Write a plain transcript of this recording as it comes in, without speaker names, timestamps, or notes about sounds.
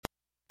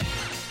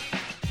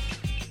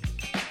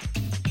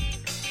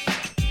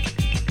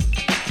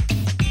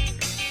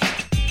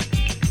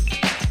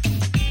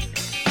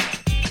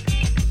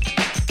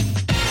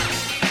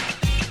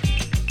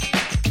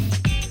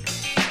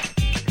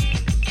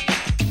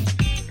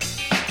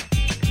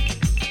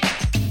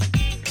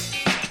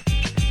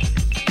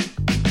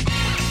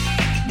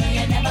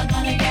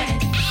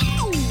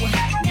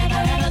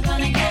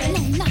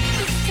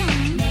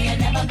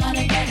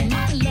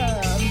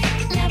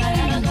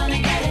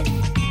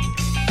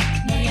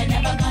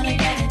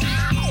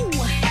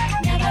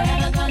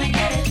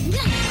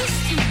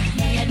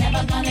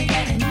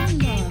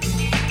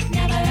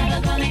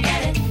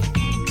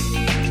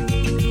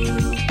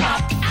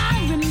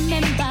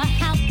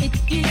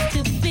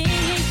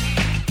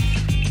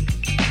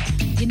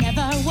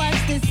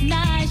promised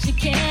nice you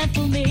care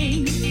for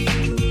me.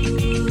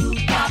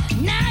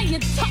 Now you're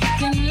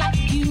talking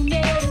like you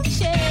made a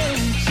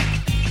change.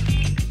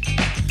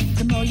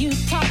 The more you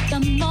talk, the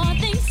more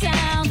things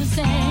sound the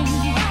same.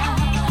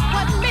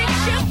 What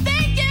makes you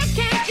think you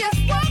can't just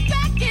walk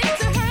back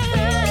into her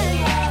life?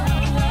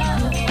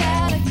 You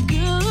got a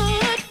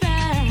good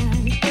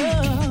vibe.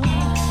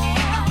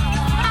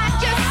 I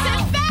just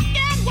sit back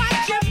and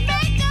watch you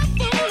make a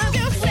fool of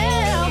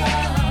yourself.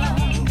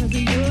 'Cause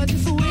you're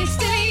just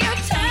wasting your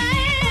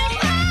time.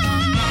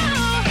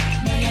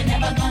 No, you're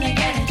never gonna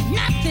get it.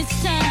 Not this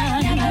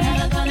time.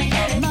 Never gonna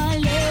get it. My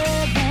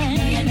love,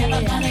 no, you're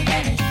never gonna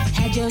get it.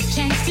 Had your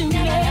chance to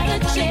make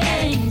a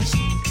change.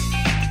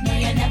 No,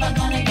 you're never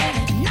gonna get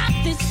it. Not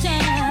this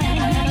time.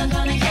 Never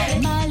gonna get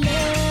it. My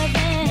love,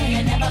 no,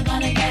 you're never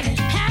gonna get it.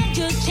 Had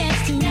your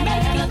chance to make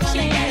a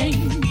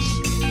change.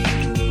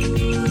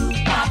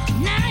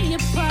 Now you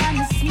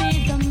promise me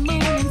the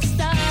moon and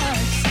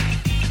stars.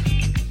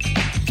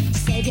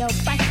 Save your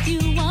breath, you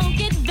won't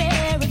get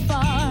very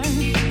far.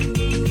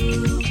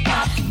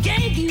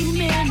 Gave you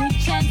many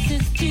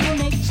chances to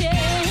make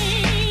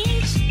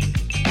change.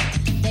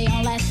 The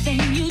only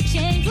thing you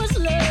changed was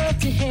love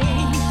to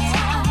hate.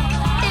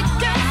 It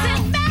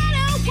doesn't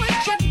matter what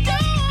you do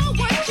or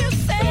what you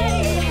say.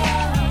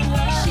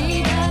 She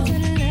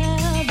doesn't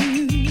love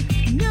you,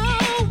 no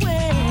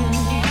way.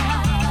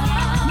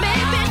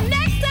 Maybe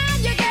next time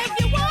you give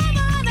your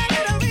woman a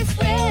little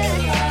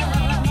respect,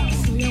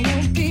 so you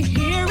won't be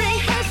hearing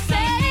her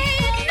say,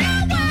 no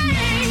way.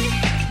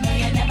 No,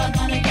 you're never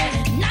gonna get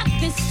it. Not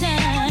this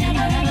time.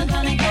 Never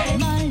gonna get it.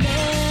 My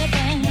love,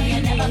 no,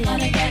 you're never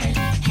gonna get it.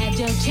 Had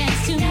your chance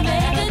to make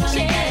a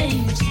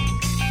change.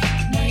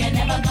 No, you're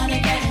never gonna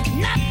get it.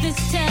 Not this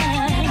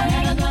time.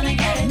 Never gonna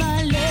get it.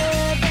 My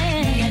love,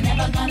 no, you're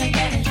never gonna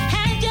get it.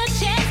 Had your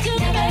chance to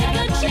make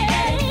a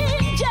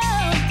change.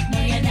 Oh, no,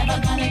 you're never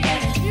gonna get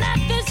it. Not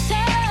this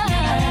time.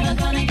 Never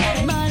gonna get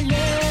it. My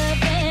love,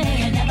 no,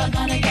 you're never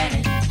gonna get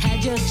it. Had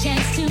your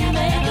chance to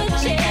make a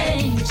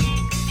change.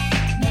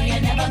 No,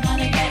 you're never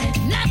gonna get it.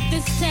 Not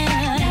this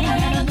time.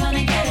 Never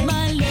gonna get it.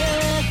 My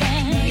love,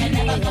 no, you're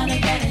never gonna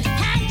get it.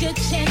 Had your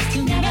chance to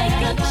make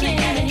a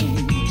change.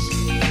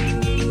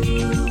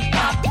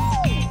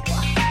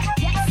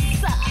 Yes,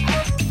 sir.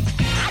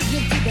 I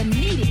give to the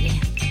needy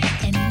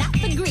and not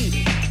the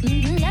greedy.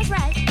 That's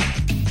right.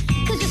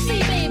 'Cause you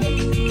see, baby,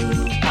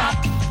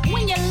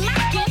 when you're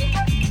lacking,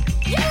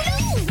 you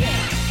lose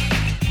it.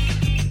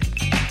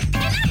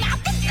 And I'm out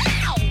the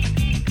door.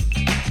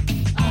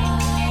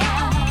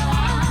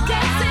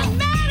 Doesn't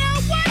matter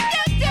what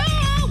you do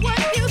or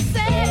what you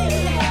say.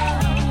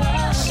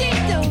 She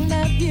don't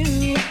love you,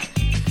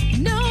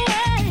 no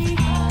way.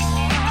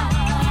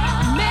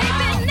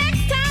 Maybe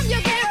next time you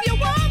give your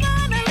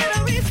woman a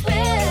little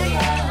respect,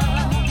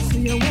 so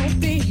you won't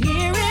be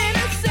hearing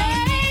her say,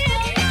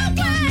 no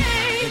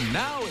way. And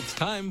now it's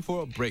time for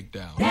a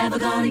breakdown. Never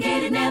gonna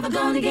get it, never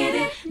gonna get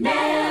it,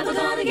 never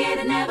gonna get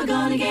it, never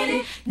gonna get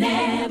it,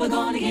 never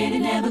gonna get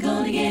it, never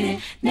gonna get it,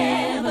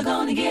 never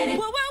gonna get it.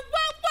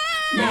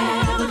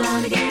 Never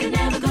gonna get it,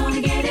 never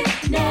gonna get it,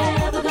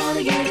 never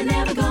gonna get it,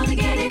 never gonna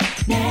get it,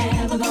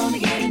 never gonna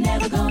get it,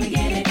 never gonna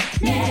get it,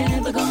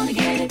 never gonna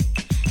get it,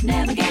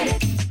 never get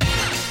it.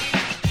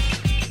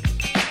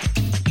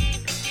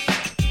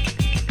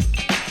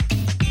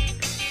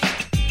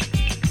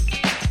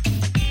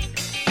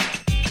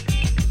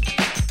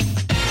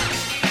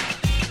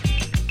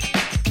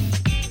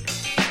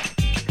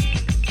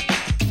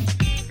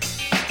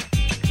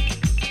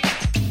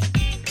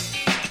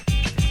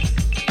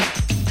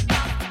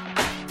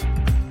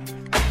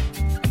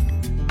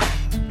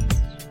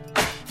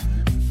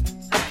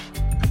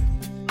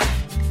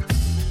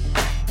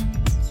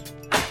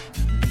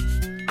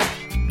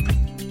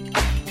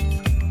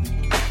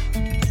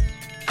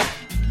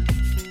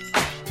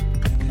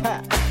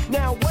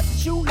 Now what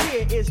you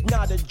hear is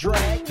not a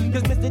drag,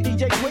 'cause Mr.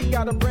 DJ Quick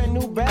got a brand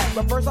new bag.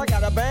 But first I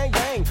gotta bang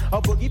bang,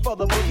 a boogie for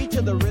the boogie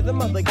to the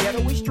rhythm of the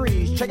ghetto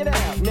streets. Check it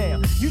out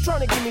now, you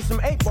tryna give me some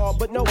 8-ball,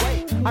 but no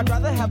way. I'd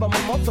rather have a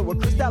mimosa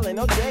with Cristal and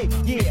OJ.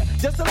 Yeah,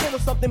 just a little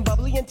something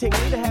bubbly and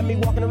tingly to have me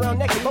walking around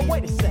naked. But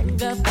wait a second,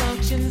 The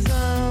function's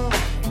on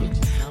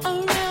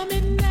around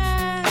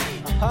midnight.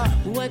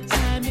 What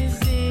time is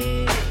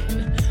it?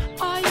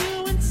 Are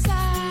you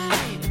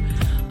inside?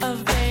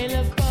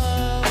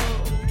 Available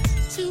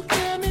to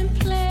come and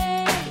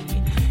play?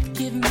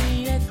 Give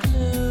me a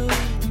clue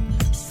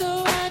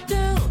so I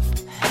don't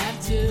have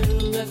to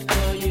look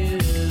for you.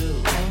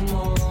 Come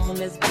on,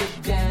 let's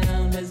get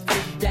down, let's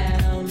get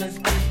down, let's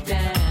get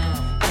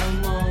down.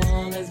 Come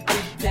on, let's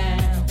get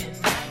down.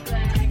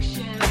 Black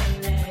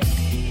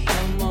Chevrolet.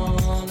 Come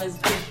on, let's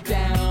get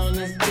down,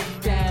 let's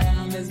get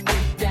down, let's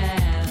get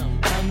down.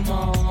 Come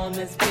on,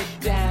 let's get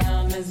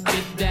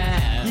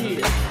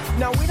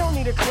Now we don't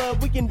need a club,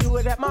 we can do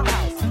it at my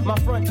house. My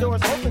front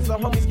door's open so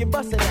homies get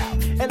busted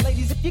out. And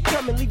ladies, if you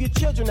come and leave your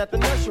children at the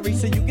nursery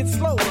so you get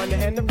slow on the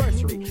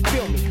anniversary.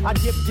 Feel me, I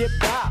dip,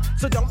 dive.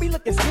 So don't be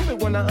looking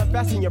stupid when I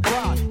unfasten your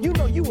bra. You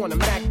know you wanna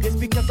mac this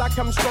because I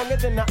come stronger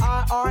than the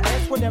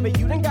IRS whenever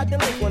you done got the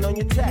link one on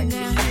your taxes.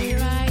 Now here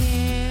I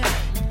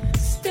am,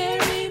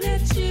 staring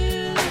at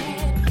you.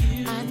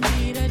 I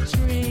need a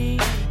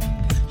drink.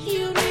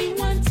 You need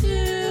one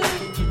too.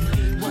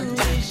 Who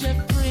is your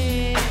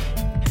friend?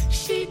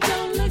 She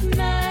don't look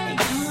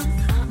nice,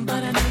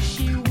 but I know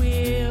she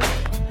will.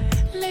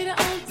 Later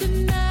on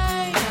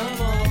tonight.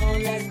 Come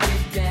on, let's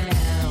get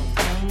down.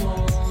 Come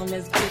on,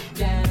 let's get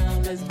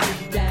down. Let's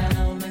get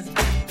down. Let's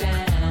get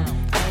down.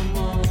 Come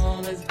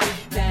on, let's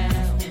get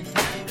down.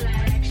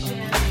 Black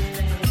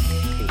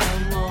champagne.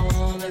 Come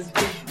on, let's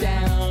get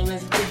down.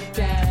 Let's get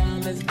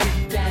down. Let's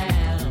get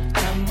down.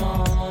 Come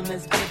on,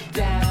 let's get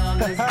down.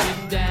 Let's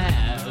get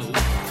down.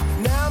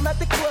 Now I'm at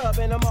the club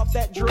and I'm off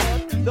that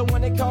drug. The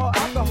one they call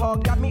alcohol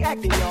got me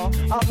acting, y'all.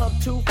 I'll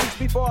hump 2 weeks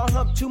before I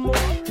hump 2 more.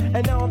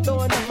 And now I'm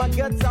throwing up my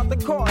guts out the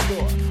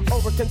corridor.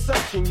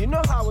 Overconsumption, you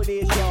know how it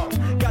is, y'all.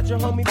 Got your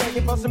homie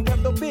begging for some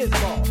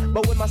Pepto-Bismol.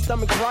 But with my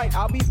stomach right,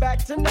 I'll be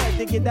back tonight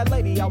to get that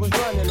lady I was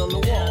running on the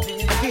wall.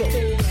 Feel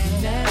me.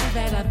 Now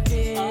that I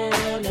feel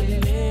a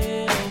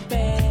little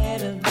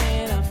better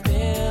than I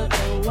felt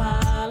a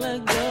while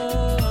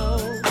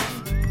ago.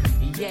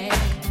 Yeah,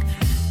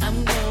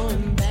 I'm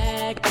going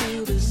back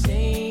to the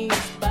same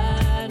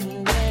spot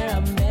where I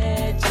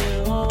met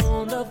you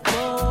on the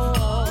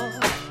floor.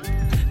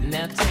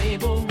 Now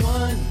table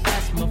 1,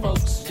 that's my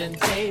folks, and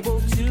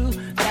table 2,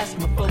 that's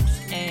my folks,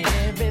 and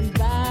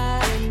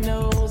everybody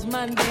knows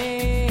my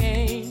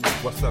name.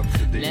 What's up,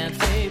 Sadiq? Now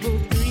table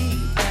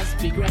 3, that's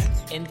Big Rat,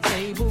 and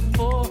table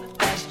 4,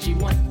 that's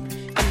G1.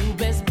 You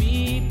best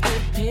be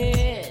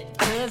prepared,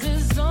 'cause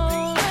it's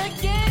on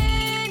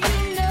again,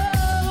 you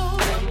know.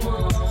 Come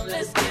on,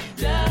 let's get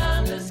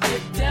down, let's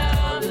get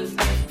down, let's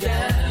get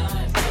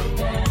down.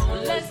 Come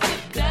on, let's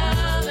get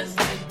down, let's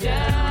get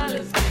down,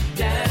 let's get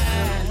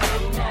down.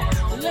 Come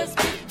on, let's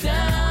get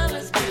down,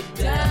 let's get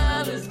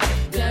down, let's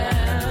get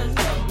down.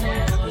 Come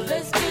on,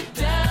 let's get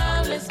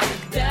down, let's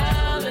get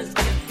down, let's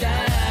get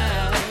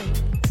down.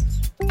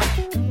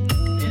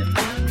 In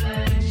my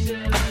black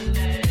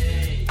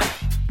Chevrolet.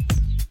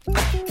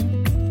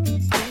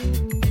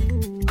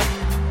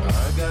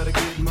 I gotta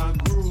get my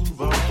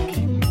groove on.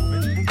 Keep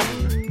moving and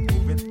grooving,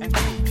 moving and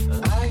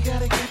grooving. I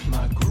gotta get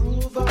my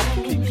groove on.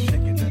 Keep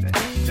shaking that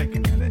ass,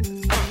 shaking that ass.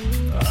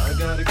 I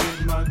gotta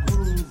get my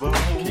groove on.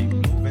 Keep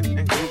moving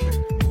and grooving,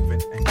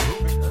 moving and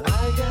grooving. I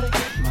gotta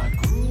get my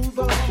groove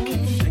on.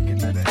 Keep shaking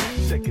that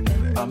ass, shaking that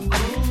ass. I'm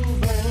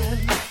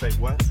grooving. Say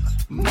what?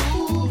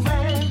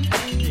 Moving.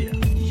 Yeah.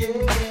 Yeah.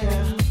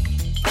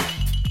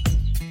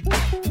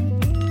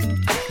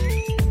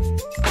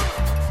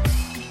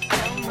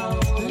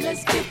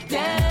 Let's get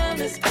down,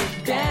 let's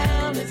get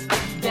down, let's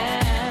get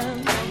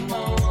down. Come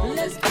on,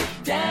 let's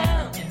get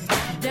down,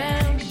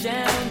 down,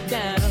 down,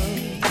 down.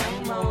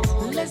 Come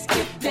on, let's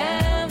get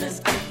down, let's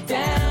get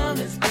down,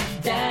 let's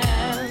get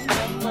down.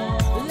 Come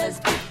on, let's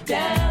get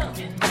down,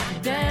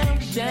 down,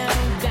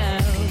 down,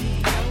 down.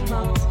 Come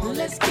on,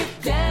 let's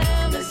get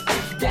down, let's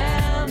get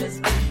down, let's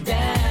get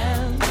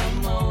down.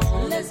 Come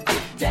on, let's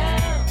get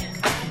down,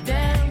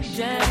 down,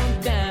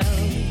 down, down.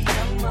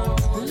 Come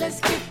on, let's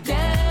get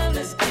down,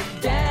 let's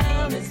get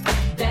down, let's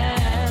get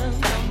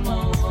down. Come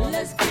on,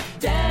 let's get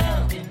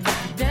down,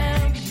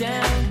 down,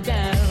 down,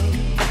 down.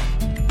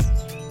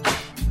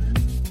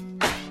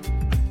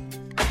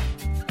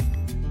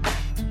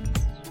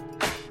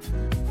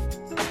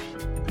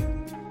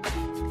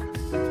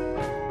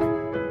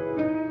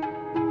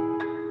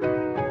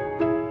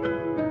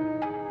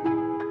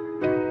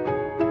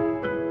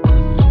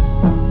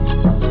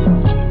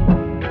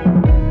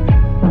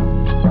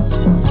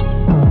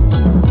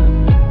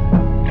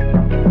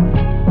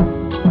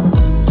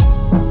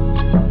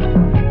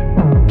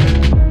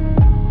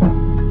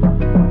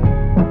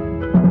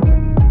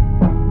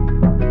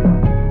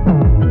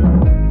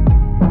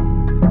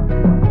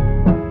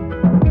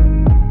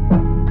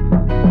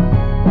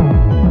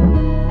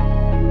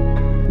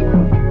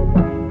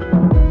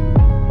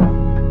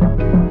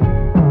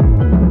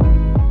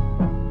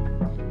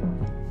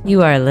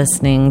 You are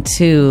listening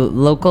to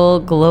Local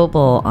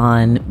Global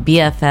on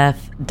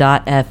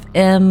BFF.FM,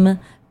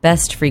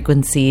 best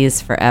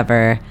frequencies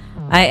forever.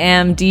 I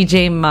am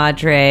DJ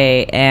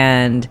Madre,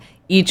 and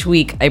each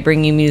week I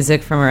bring you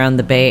music from around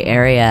the Bay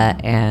Area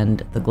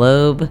and the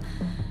globe.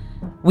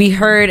 We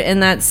heard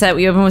in that set,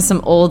 we opened with some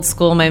old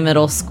school, my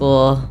middle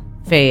school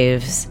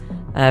faves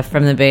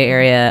from the Bay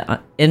Area.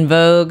 In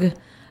Vogue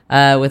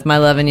with My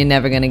Love and You're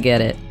Never Gonna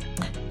Get It.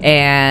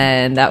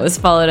 And that was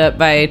followed up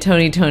by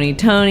Tony,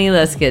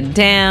 Let's Get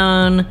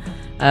Down.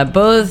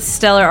 Both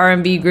stellar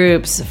R&B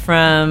groups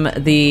from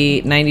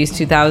the 90s,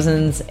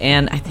 2000s.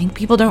 And I think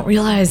people don't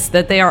realize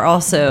that they are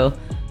also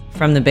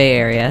from the Bay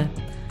Area.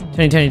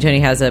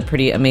 Tony has a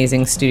pretty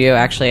amazing studio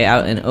actually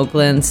out in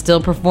Oakland, still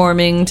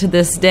performing to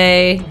this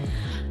day.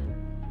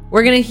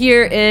 We're going to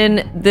hear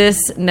in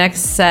this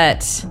next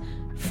set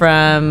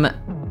from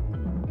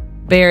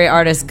Bay Area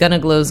artists Gonna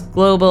Glows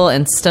Global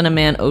and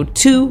Stunnaman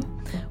 02.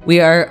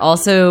 We are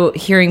also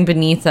hearing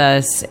beneath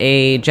us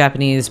a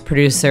Japanese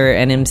producer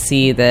and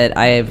MC that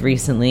I have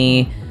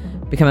recently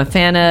become a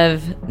fan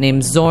of,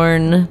 named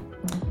Zorn.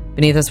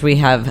 Beneath us we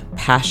have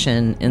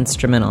Passion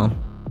Instrumental.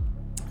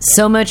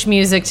 So much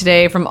music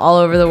today from all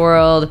over the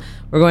world.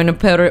 We're going to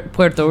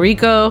Puerto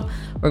Rico.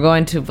 We're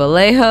going to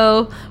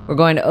Vallejo. We're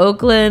going to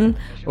Oakland.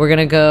 We're going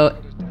to go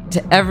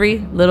to every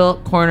little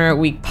corner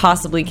we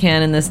possibly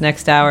can in this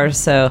next hour.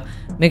 So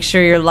make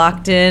sure you're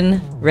locked in,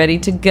 ready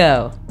to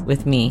go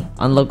with me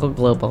on Local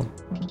Global.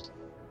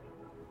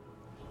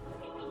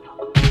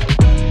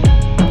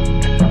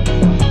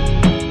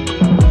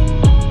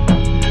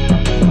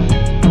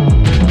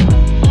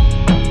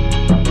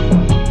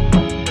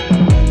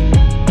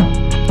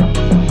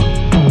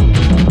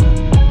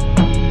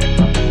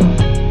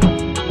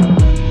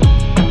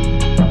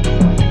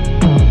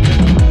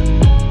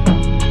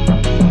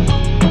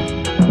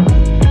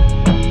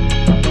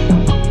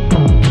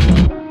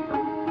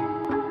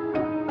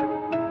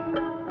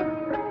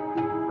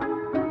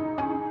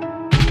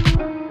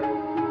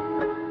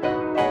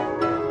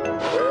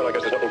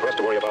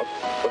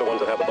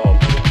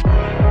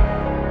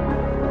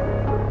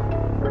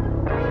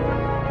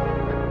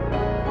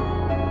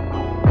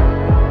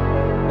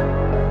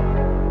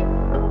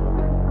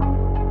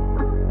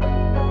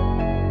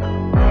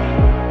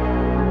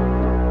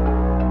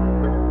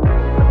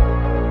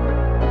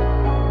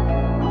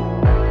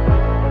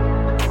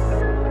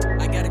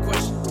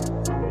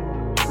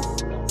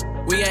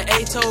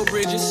 Toll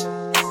bridges,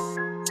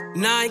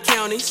 9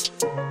 counties,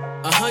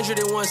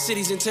 101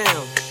 cities in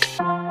town.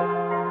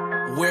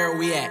 Where are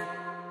we at?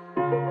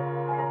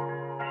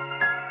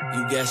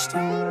 You guessed it.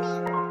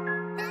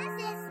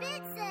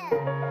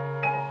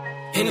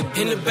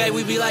 In the Bay,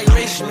 we be like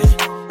Richmond,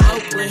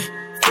 Oakland,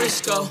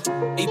 Frisco,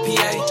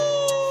 EPA.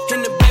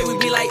 In the Bay, we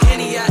be like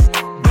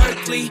Antioch,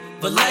 Berkeley,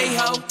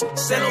 Vallejo,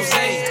 San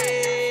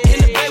Jose. In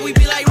the Bay, we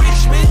be like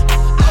Richmond,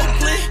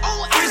 Oakland,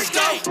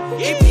 Frisco,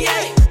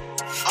 EPA.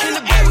 In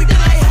the Bay, we be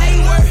like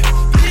Hayward,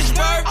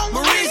 Pittsburgh,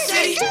 Marin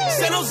City,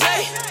 San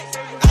Jose.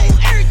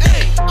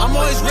 I'm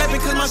always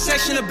rapping cause my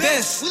section the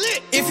best.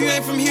 If you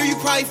ain't from here, you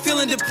probably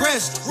feeling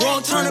depressed.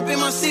 Wrong turn up in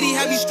my city,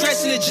 have you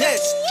stressing the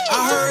jets.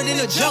 I heard in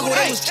the jungle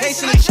they was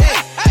chasing a check.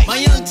 My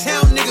young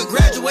town nigga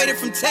graduated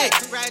from tech.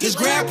 His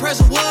grad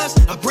present was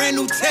a brand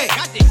new tech.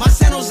 My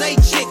San Jose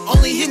chick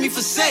only hit me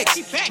for sex.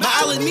 My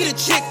Alameda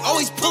chick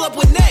always pull up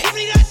with neck.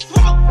 We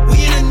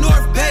in the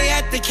North Bay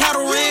at the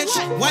cattle ranch.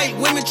 White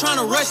women trying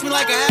to rush me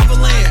like an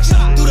avalanche.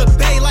 Through the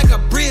bay like a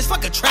bridge,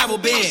 fuck a travel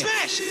ban.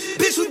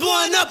 Bitch, we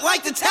blowing up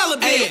like the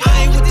Taliban. Ay,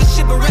 I ain't with this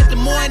shit, but rap the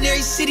more in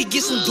every city.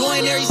 Get some door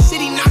in every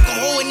city, knock a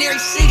hole in every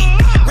city.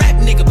 Rap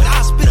nigga, but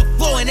I'll spit a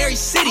flow in every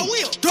city.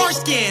 Dark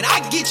skin, I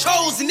get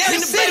chose in every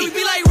city. In the Bay, we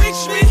be like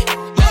Richmond,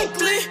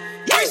 Oakland,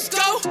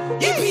 Frisco,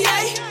 EPA.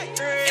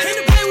 In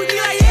the Bay, we be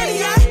like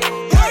Antioch,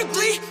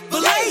 Berkeley,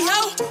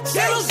 Vallejo,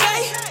 San Jose.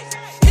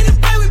 In the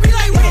Bay, we be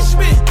like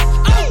Richmond,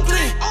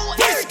 Oakland,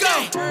 Frisco,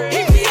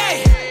 EPA.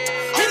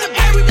 In the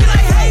Bay, we be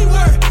like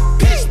Hayward,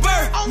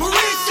 Pittsburgh,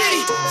 Marin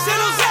City, San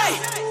Jose.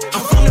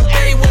 I'm from the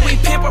Bay where we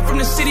pimp, I'm from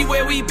the city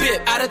where we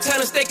bip. Out of town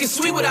and steak and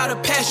sweet, without a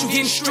pass you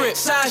getting stripped.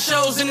 Side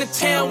shows in the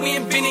town, we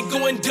invented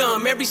going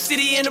dumb. Every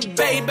city in the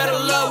Bay better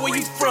love where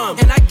you from.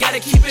 And I gotta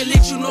keep it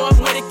lit, you know I'm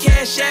where the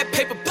cash at.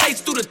 Paper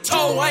plates through the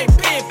toll, I ain't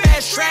paying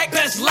fast track.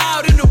 Best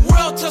loud in the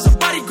world, tell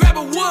somebody grab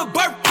a wood.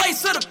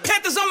 Birthplace of the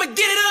Panthers, I'ma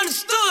get it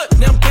understood.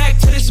 Now I'm back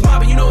to this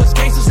mob, you know it's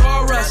gangsters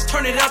or us.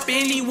 Turn it up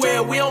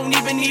anywhere, we don't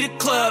even need a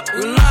club.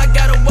 You know I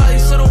got a wallet,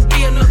 so don't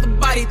be another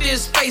body.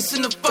 There's space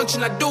in the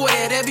function, I do it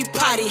at every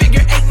party.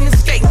 Figure 8 in the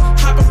skate,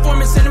 high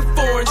performance in the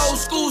foreign. Old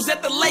schools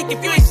at the lake,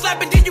 if you ain't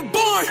slapping, then you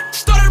born.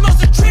 Started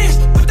most of trends,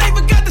 but they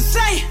forgot to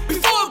say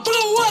before it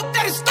blew up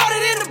that it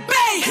started in the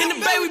Bay. In the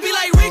Bay, we be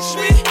like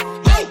Richmond,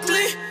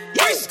 Oakland,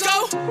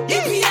 Frisco,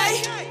 EPA.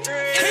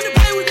 In the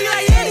Bay, we be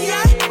like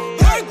Antioch,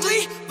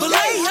 Berkeley,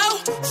 Vallejo,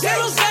 San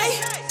Jose.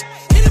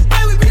 In the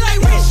Bay, we be like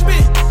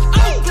Richmond,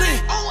 Oakland,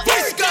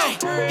 Frisco,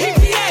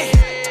 EPA.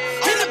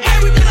 In the Bay,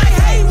 we be like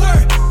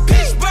Hayward,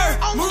 Pittsburgh,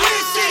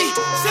 Marin City,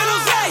 San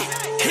Jose.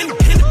 In the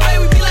Bay,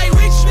 we be like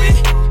Richmond,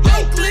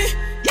 Oakland,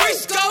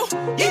 Frisco,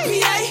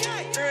 EPA.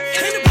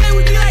 In the Bay,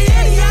 we be like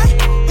Antioch,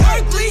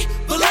 Berkeley,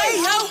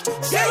 Vallejo,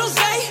 San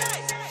Jose.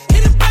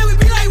 In the Bay, we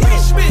be like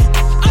Richmond,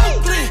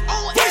 Oakland,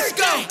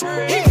 Frisco,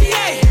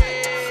 EPA.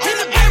 In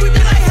the Bay, we be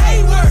like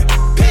Hayward,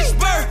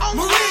 Pittsburgh,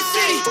 Marin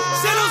City,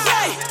 San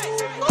Jose.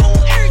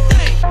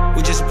 Everything.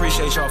 We just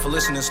appreciate y'all for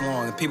listening this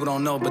long. People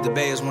don't know, but the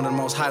Bay is one of the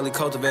most highly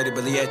cultivated,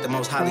 but yet the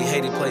most highly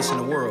hated place in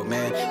the world,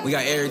 man. We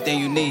got everything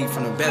you need,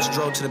 from the best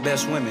dro to the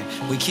best women.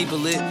 We keep it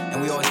lit,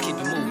 and we always keep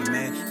it moving,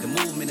 man. The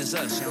movement is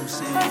us, you know what I'm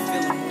saying? We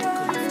feel it more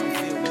because we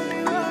feel it.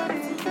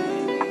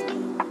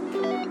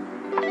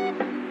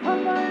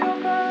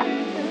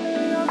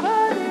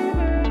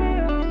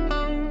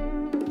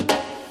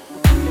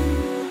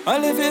 I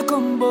live a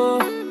combo.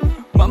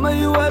 Mama,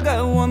 you a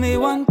girl, want me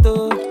want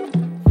to.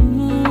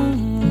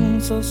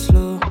 so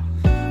slow.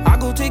 I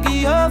go take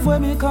it off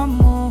when me come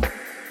on.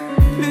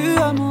 Plus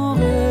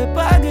amoureux,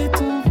 pas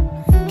ghetto.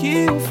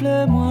 Qui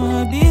oufle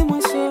moi, dis-moi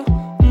ça.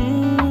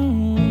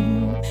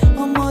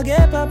 On m'a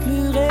pas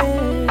pleurer.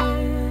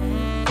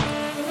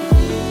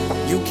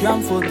 You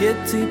can't forget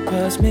it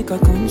past, make a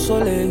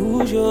consoler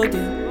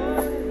aujourd'hui.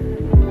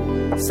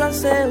 Ça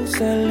c'est où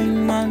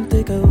selling man,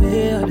 take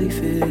away all the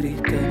fairy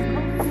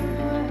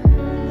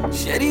tale.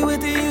 Shady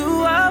with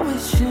you, I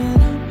wish it.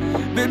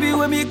 Baby,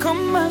 when me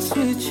come, I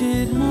switch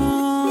it.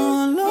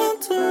 No,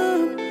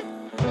 longtemps,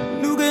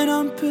 nous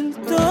gagnons un peu le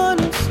temps.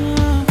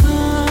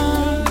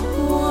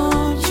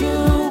 Won't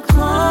you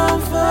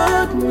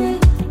comfort me?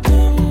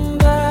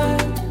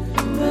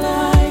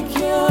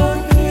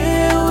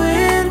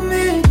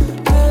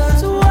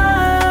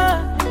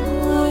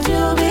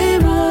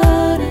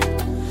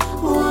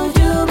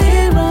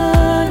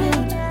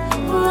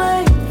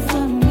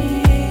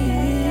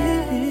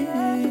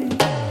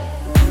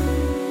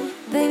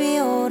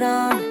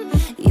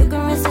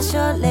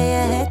 Lay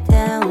your head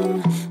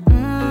down,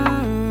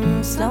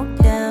 slow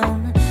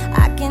down.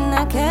 I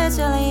cannot catch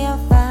all of your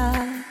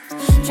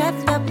vibes.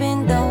 Trapped up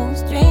in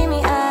those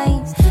dreamy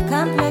eyes,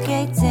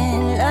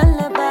 complicating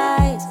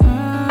lullabies.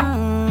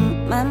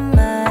 My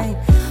mind,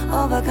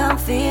 overcome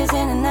fears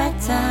in the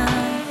nighttime.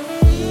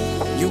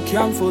 You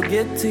can't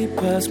forget it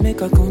past,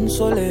 make a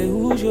consoler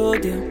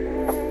aujourd'hui.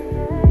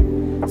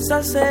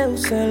 Ça c'est où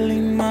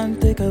selling man,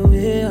 take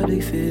away all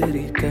the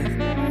fairy tale.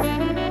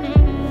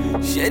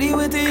 Shady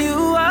with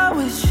you, I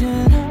wish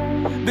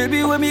it.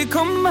 Baby, when me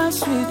come, I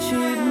switch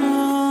it.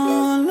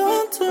 No,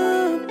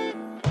 longtemps,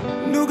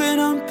 nous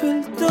gagnons un peu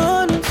le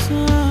temps.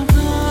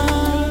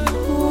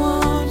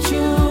 Won't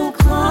you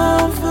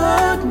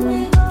comfort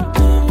me?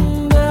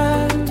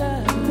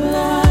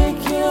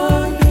 Like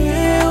you're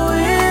here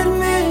with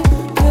me.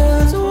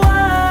 'Cause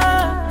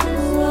why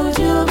would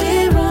you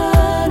be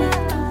running?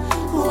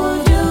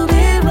 Would you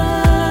be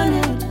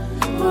running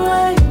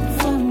right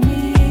from me?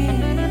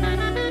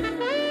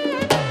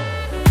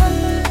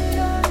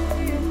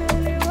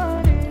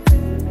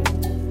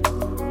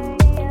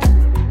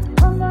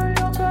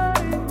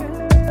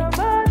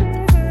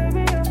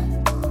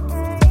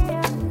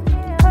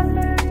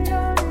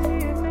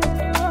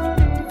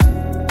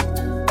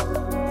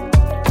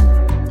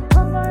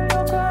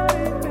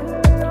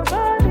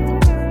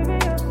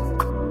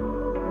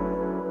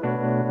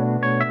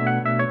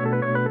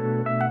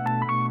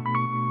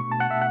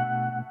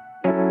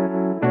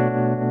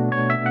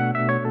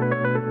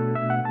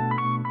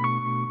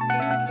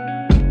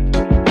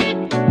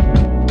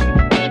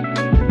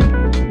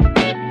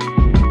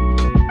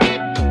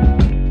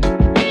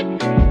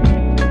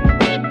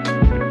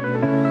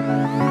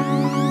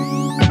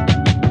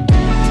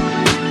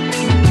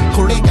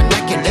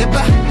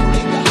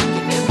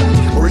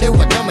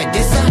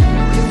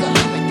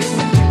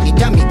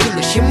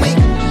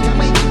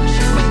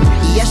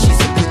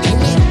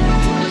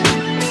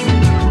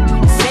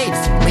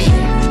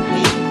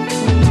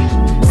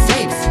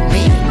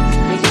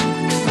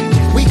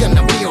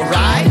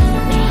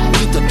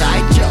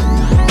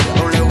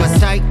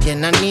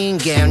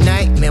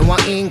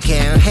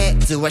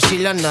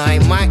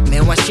前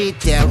面は知っ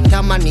てる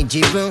たまに自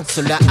分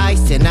すら愛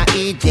せな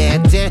いで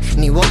善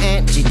を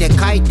演じて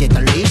書いてた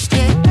りして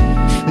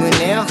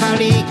胸を張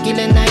りき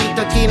れない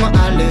時も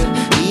ある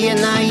言え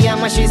ないや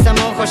ましさも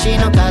星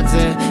の数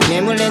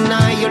眠れ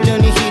ない夜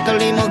に一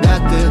人もが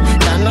く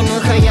頼む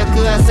早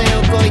く汗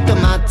をこいと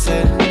待つ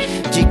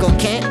自己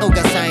嫌悪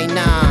が災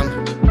難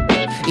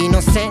イ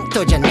ノセン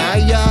トじゃな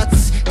いや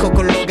つ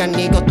心が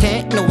濁っ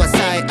てんのは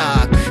最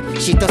悪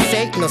死と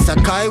生の境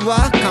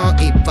は間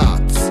一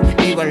髪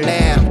言わ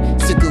れ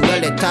救わ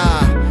れ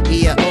た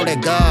いや俺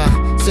が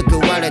救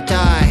われたい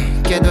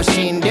けど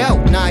診療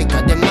内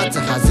科で待つ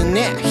はず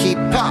ねヒ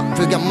ップホッ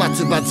プが待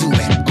つバズれ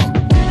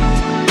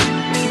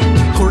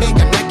これ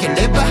がなけ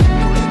れば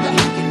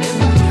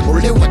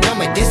俺はダ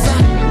メでさ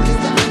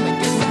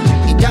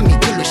痛み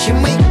苦し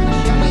み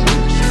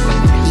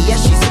癒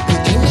し救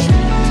い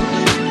に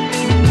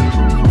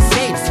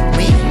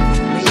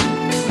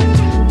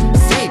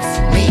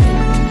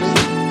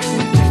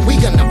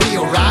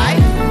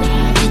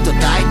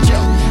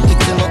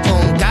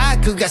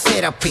が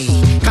セラピ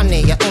ー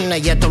金や女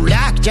やド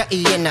ラッグじゃ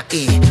言えない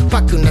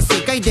バクな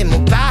世界でも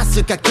バース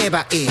書け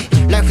ばいい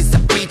ライフザ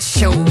ビッチ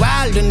ショー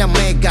ワールな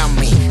女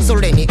神そ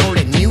れに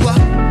俺には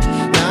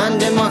何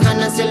でも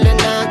話せる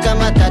仲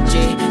間たち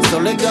そ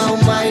れがお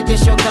前で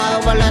しょ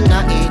変わら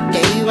ないっ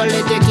て言われ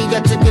て気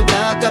がつく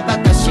バカバ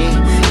カし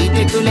い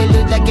てくれ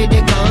るだけ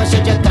で感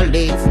謝じゃ足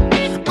り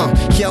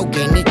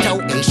表現に投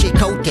影し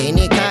肯定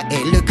に変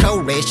える高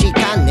齢し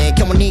かね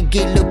今日も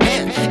握る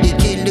ペン生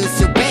きる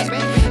すべ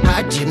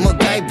恥も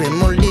外部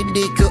もリリ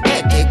ック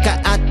へてか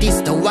アーティ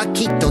ストは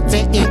きっと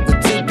全員う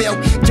つ病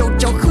情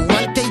緒不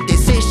安定で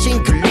精神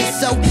苦し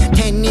そう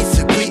天に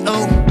救い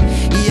を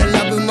いや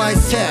Love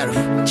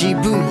myself 自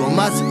分を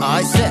まず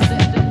愛せ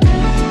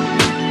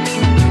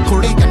こ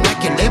れがな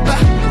ければ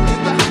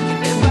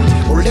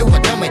俺は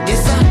ダメで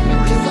さ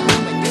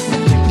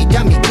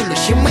痛み苦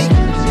しみ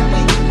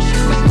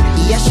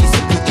癒し救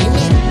い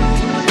に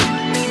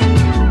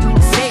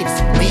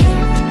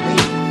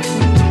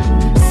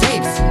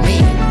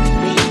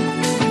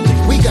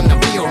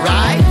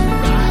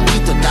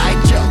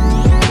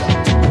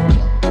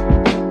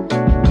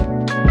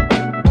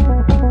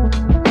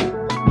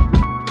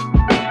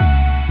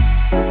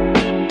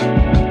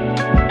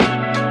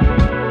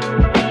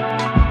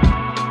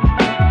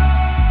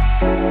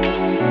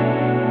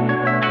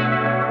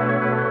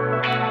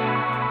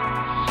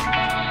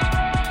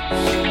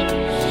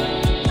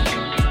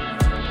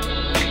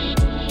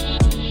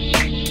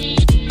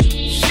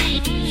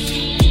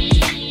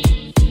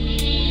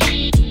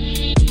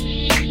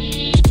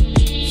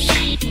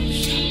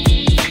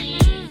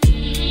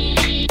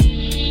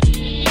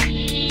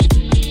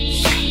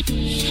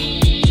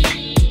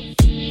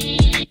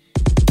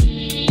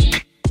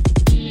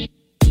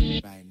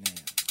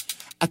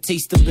I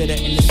taste the bitter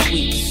and the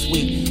sweet,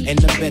 sweet and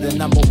the bitter.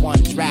 Number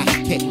one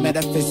draft pick,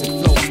 metaphysic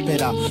flow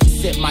spitter.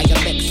 Sip my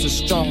elixir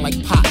strong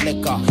like pot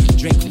liquor.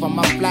 Drink from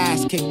my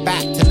flask, kick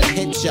back till it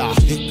hit ya.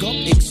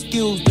 Hiccup,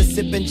 excuse the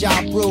sipping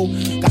job brew.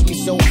 Got me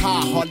so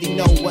high, hardly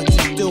know what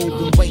to do.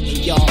 Been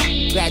waiting, y'all.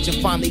 Glad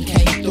you finally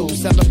came through.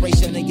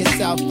 Celebration of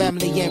yourself,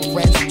 family and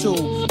friends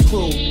too.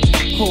 Crew,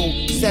 cool,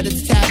 said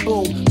it's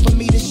taboo for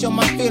me to show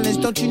my feelings.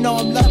 Don't you know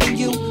I'm loving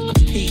you?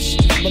 Capiche,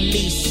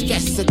 release,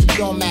 stress at the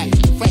doormat.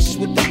 Fresh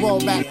with the roll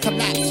back,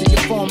 collapse in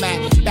your format.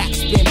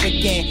 Backspin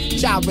begin,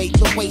 gyrate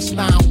the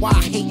waistline. Why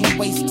hate and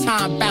waste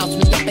time? Bounce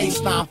with the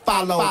baseline.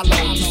 Follow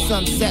the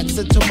sunsets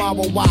of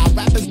tomorrow. Why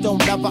rappers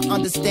don't ever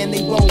understand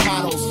they role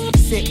models.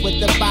 Sit with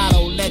the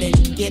bottle, let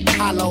it get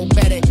hollow.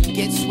 Bet it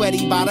get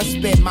sweaty by the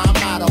spit, my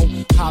motto.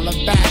 Holler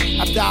back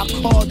after I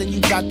called and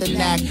you got the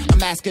knack.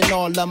 I'm asking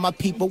all of my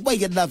people, where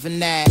you loving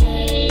that?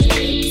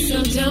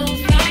 So don't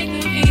fight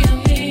the feeling.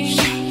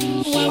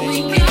 What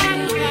we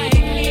got right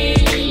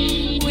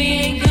here, we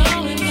ain't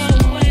going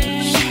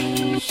nowhere.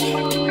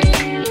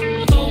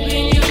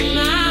 Open your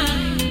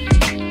mind.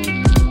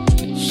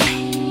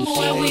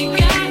 What we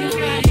got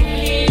right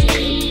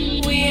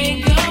here, we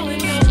ain't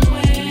going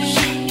nowhere.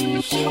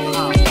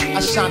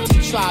 Ashanti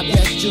tribe,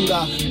 yes,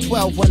 Judah.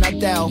 12 when I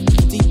delve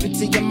deep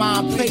into your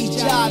mind. Praise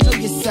Jah, know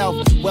yourself.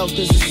 Wealth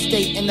is a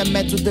state in the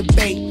mental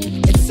debate.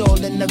 It's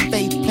all in the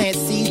faith. Plant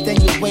seeds,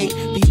 then you wait.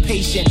 Be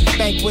patient.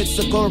 Banquets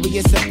are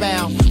glorious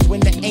abound. When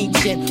the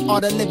ancient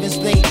all the living's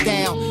laid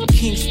down.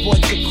 King sport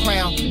your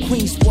crown,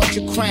 queen sport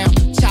your crown.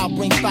 Child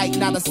bring fight,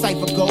 not a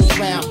cipher goes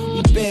round.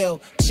 We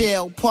build,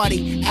 chill,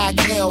 party,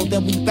 act ill.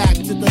 Then we back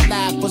to the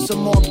lab for some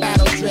more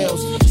battle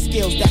drills.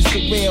 Skills, that's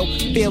the real.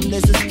 Bill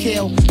nizzes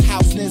kill.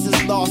 House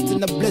nizzes lost in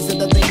the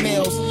blizzard of their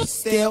mills.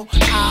 Still,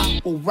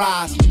 I will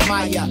rise.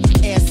 Maya,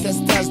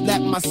 ancestors,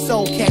 let my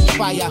soul catch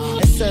fire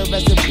and serve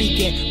as a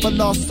beacon for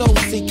lost soul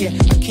seeking.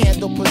 A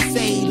candle per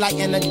se, light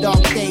in a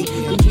dark day.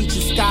 We reach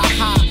the sky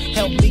high,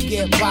 help me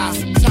get by.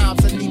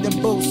 Sometimes I need a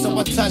boost, so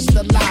I touch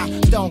the lie.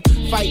 Don't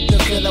fight the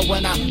villain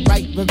when I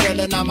write the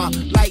villain. I'ma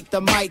light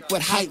the mic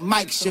with hype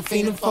mics, you're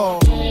feeling for.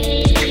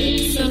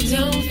 So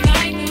don't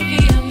fight the feeling.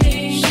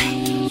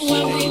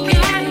 What we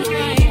got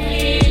right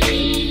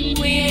here,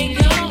 we ain't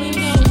going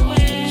nowhere.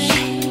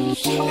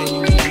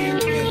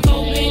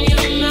 Open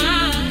your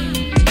mind.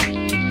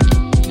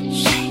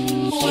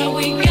 What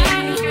we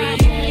got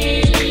right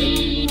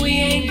here, we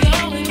ain't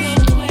going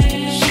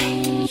nowhere.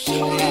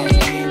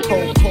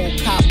 Cold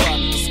copper,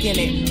 skin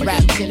it,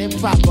 wrapped in it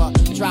proper.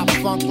 Drop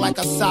funk like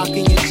a sock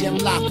in your gym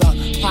locker.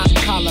 Pop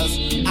collars,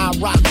 I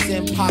rocks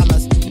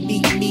Impalas.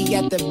 Meet me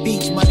at the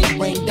beach, money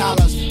bring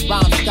dollars.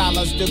 Rhyme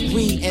scholars,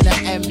 degree in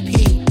an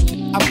MP.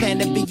 I plan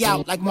to be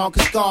out like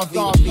Marcus Garvey.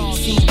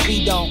 See,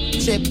 we don't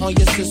trip on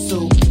your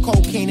sister.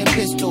 Cocaine and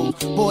pistols,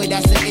 boy,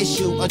 that's an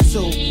issue or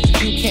two.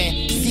 You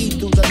can't see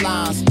through the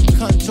lines,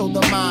 control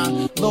the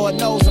mind. Lord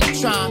knows I'm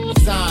trying to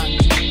design.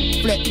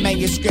 Flip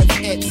manuscript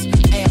hits,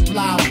 amp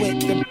live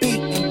with the beat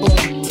and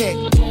boom tick.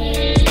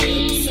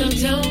 So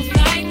don't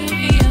fight the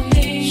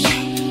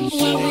feeling.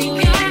 What we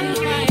got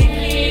right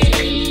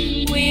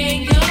here, we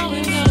ain't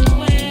going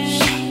nowhere.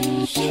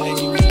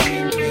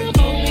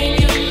 Open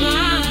your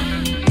mind.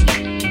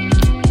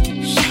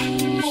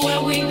 What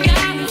we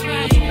got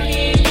right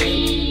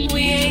here,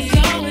 we ain't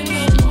going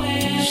nowhere.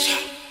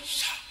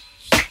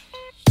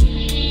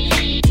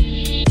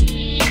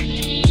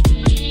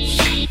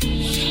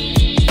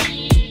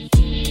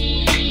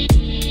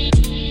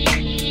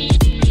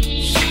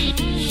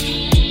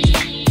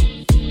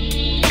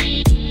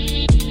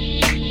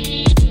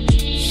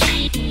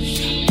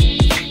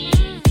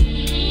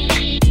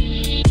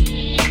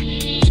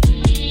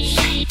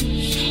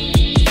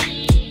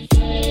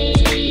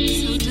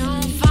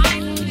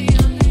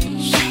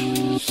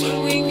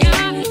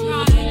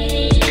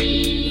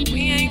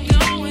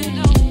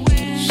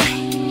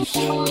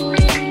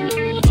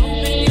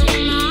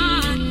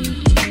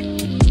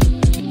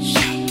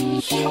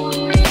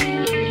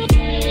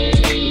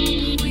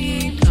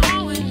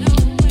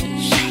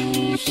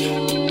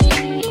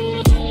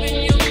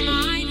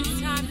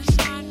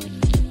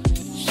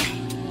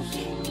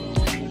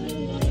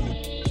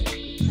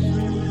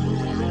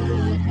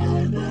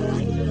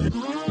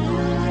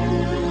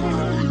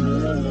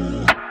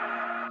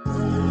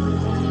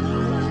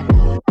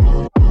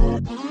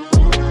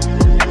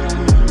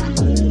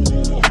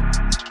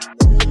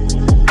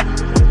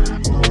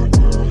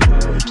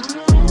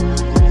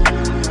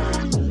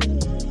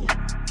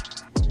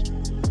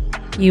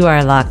 You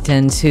are locked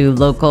into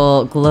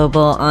Local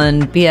Global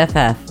on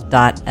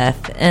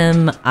BFF.FM.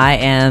 I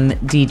am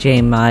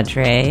DJ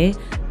Madre,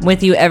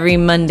 with you every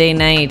Monday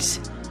night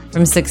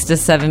from 6 to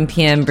 7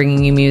 p.m.,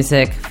 bringing you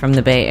music from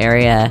the Bay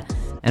Area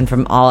and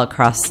from all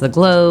across the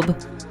globe.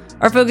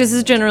 Our focus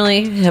is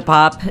generally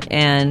hip-hop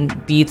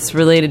and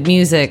beats-related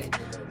music,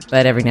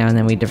 but every now and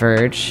then we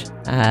diverge.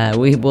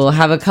 We will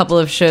have a couple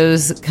of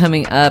shows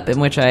coming up in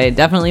which I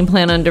definitely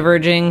plan on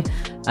diverging,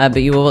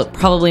 but you will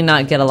probably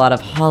not get a lot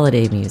of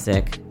holiday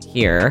music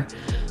here.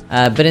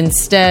 But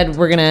instead,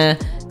 we're going to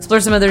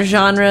explore some other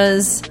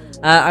genres.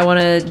 I want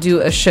to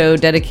do a show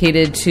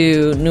dedicated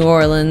to New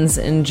Orleans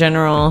in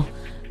general.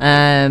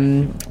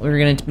 We're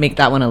going to make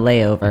that one a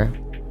layover,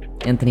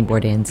 Anthony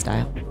Bourdain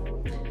style.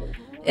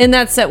 In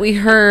that set, we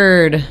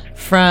heard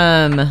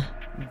from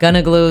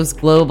Gunna Glows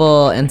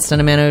Global and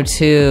Stunnaman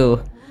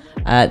 02.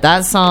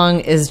 That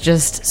song is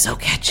just so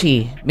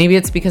catchy. Maybe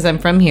it's because I'm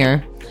from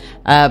here,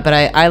 but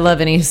I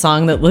love any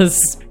song that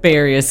lists Bay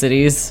Area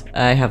cities.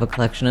 I have a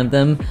collection of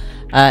them,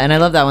 and I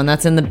love that one.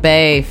 That's In the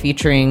Bay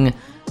featuring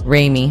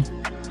Rami.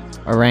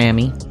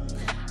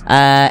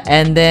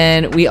 And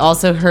then we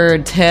also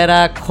heard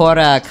Terra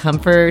Cora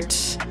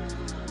Comfort.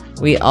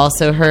 We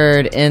also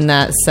heard in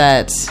that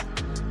set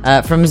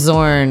from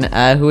Zorn,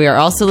 who we are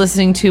also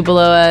listening to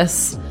below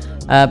us,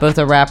 both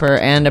a rapper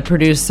and a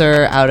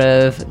producer out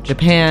of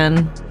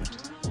Japan.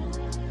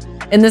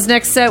 In this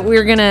next set,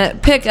 we're going to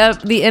pick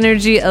up the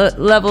energy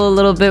level a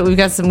little bit. We've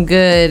got some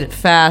good,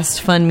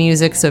 fast, fun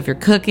music. So if you're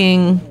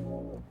cooking,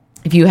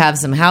 if you have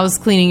some house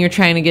cleaning you're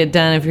trying to get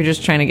done, if you're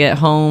just trying to get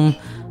home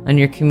on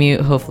your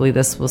commute, hopefully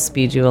this will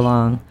speed you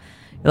along.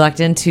 You're locked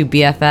into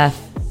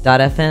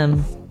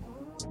BFF.FM.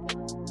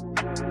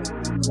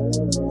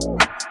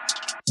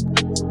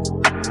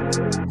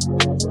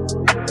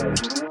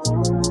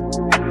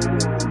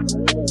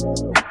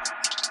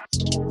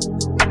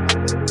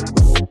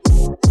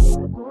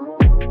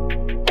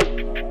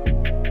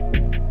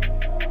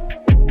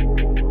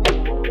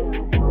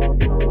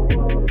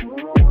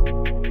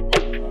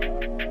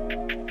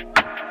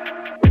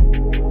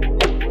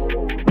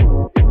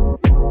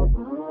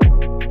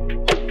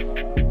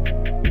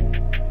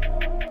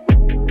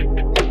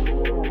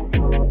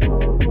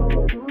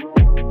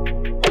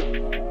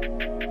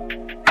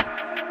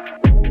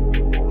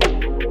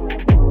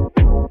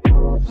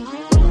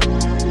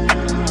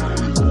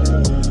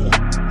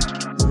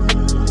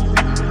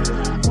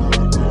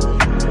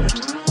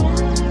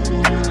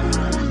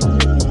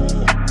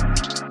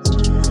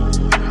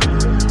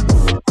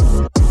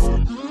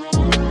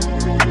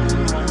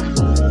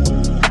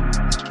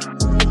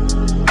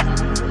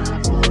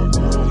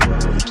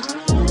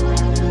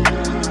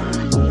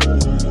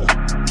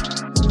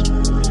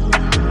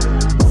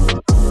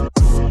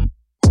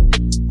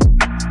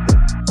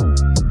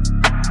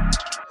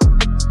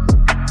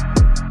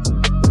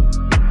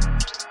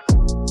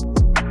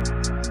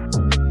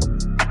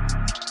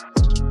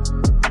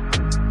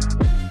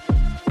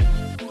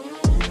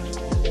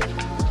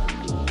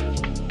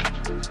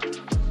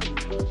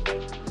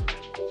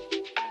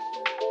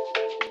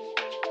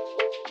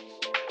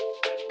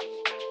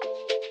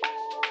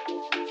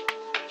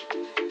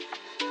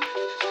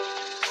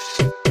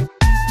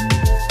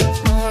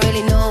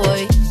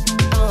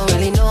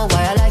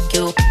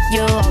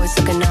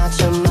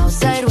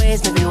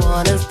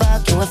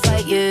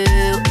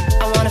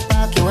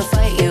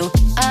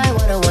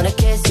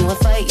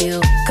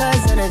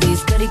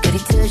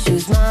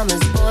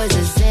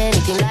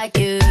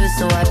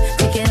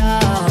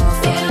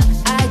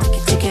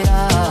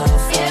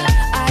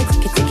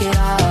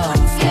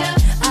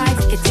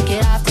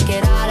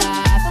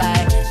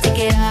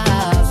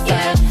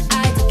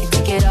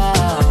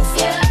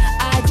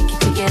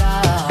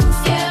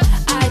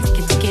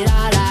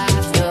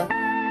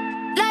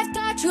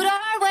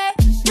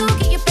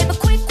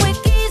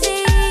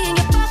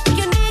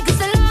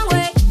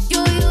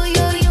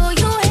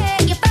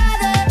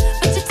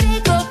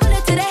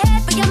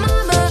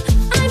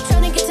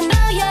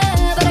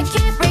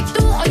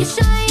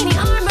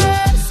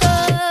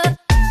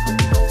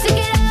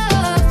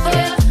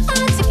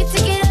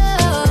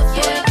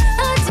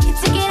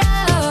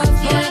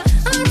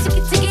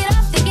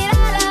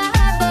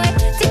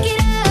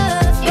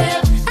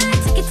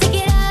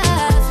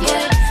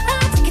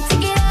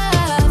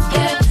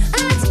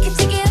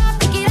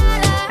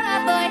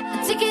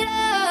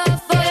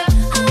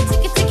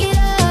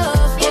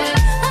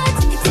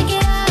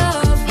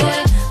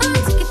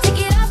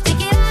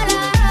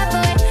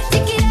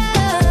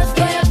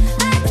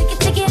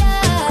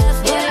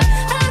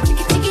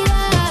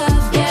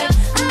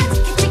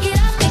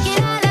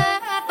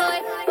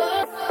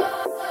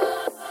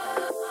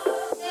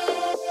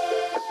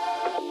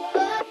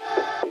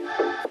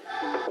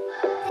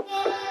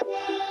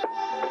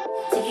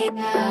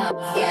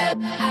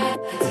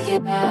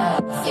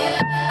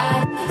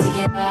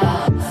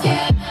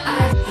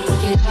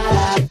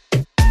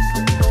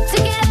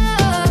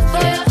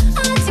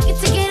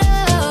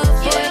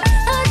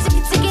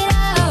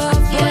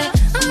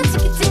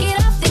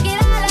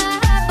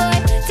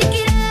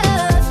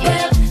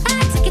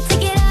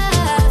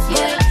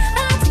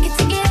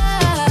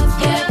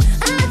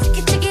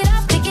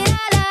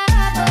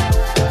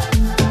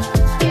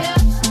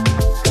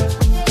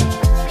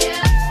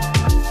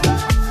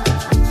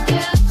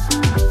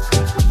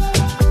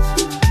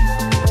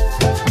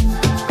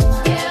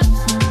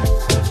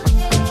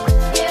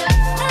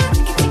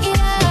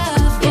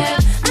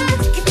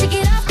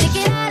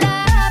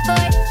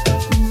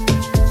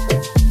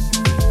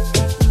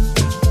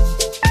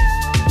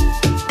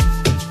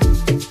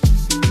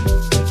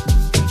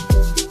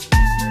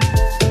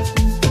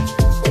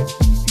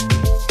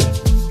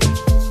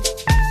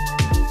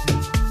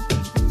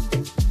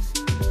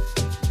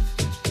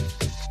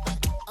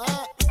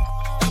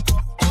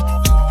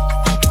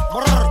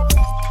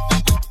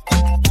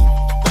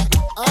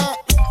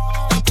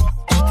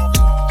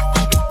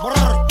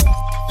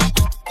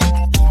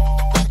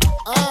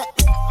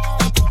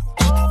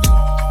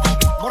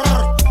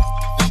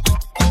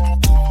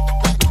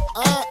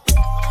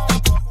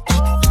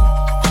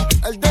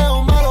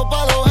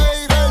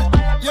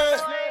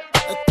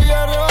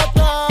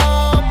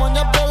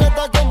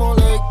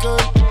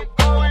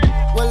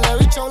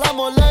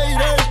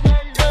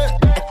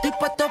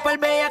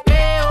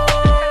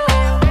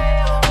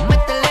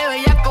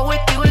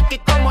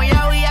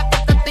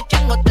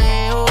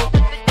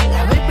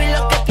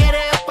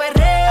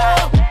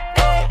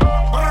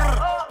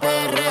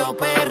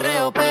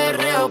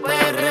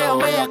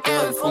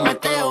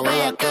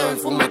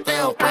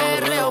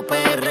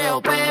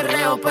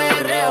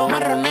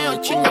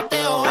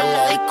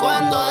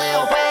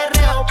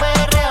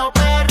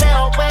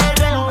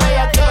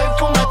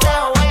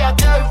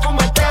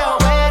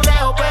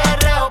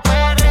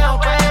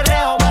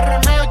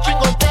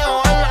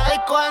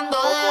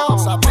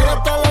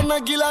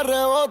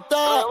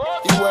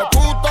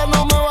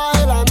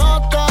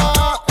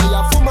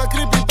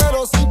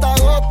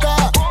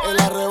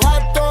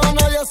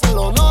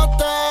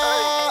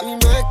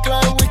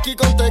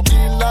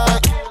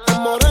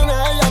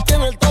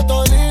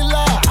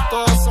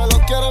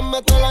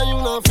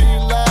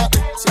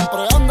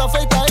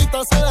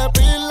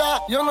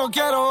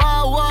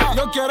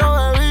 quiero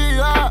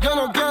bebida, yo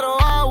no quiero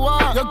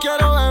agua, yo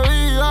quiero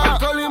bebida,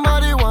 alcohol y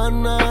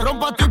marihuana.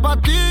 Rompa tu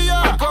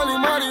pastilla, alcohol y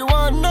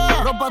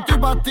marihuana. Rompa tu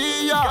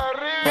pastilla.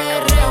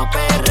 Perreo,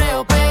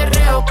 perreo,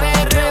 perreo,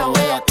 perreo.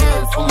 Vea que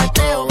el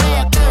fumeteo,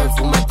 vea que el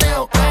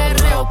fumeteo.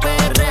 Perreo,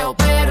 perreo,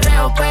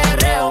 perreo,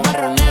 perreo.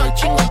 Marroneo y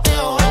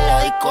chingoteo en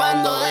la disco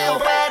ando deo.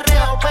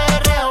 Perreo,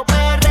 perreo,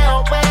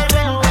 perreo,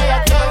 perreo.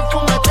 Vea que el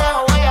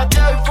fumeteo, vea que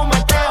el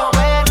fumeteo.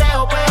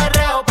 Perreo,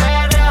 perreo,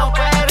 perreo,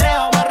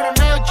 perreo.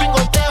 Marroneo y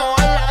chingoteo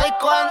en la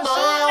disco ando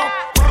deo.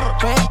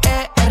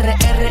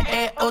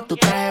 P-E-R-R-E-O. Tu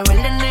traje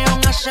verde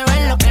neón hace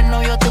ver lo que no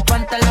vio tu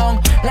pantalón.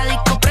 La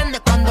disco prende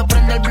cuando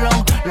prende el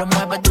blon. Lo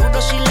mueve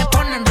duro si le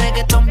ponen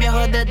reggaetón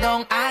viejo de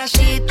don.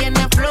 Así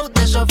tiene flow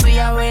de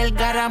Sofía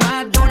Vergara.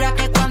 Más dura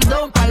que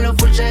cuando un palo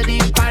full se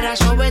dispara.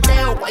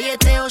 Sobeteo,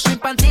 guayeteo sin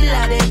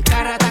pantila de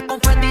cara. Está con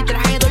Fendi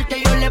traje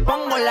Dolce, yo le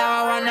pongo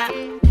la Habana.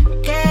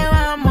 ¿Qué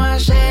vamos a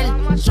hacer?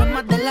 Son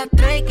más de las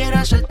 3 y quiero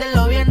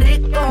hacértelo bien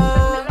rico.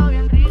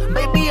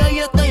 Baby, hoy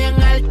yo estoy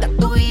en alta.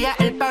 Tu guía,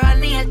 el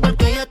Pagani, el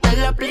torque yo te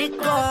lo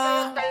aplico.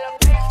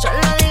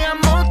 Solo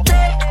digamos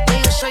usted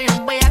que yo soy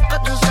un bellaco,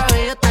 tú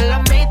sabes, yo te lo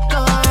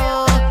admito.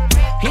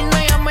 Y no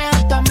llames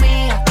a tu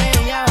amiga, que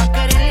ella va a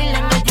querer ir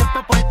en yo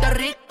pa' Puerto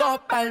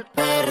Rico. Pa'l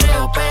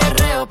perreo,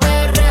 perreo,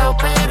 perreo,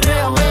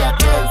 perreo. Vea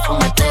que el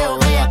fumeteo,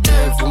 vea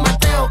que el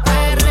fumeteo.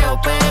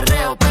 Perreo,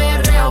 perreo,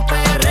 perreo,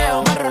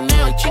 perreo.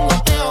 Marroneo y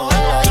chingoteo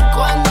en la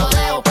disco ando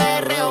deo.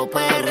 Perreo,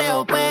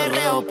 perreo,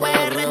 perreo,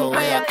 perreo.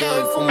 Vea que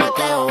el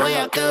fumeteo,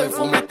 vea que el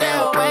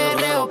fumeteo.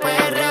 Perreo,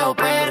 perreo,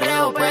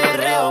 perreo,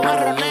 perreo.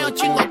 Marroneo y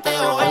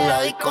chingoteo en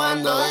la disco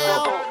ando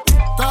deo.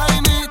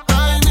 Tiny,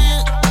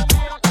 tiny.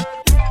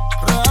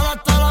 Real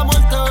hasta la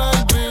muerte,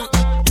 baby.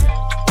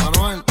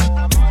 Manuel.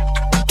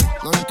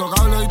 Los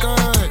Intocables y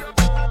TV.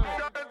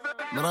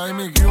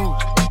 Brahimi Q.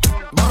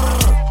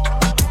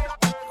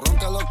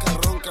 Ronca lo que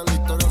ronca, la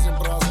historia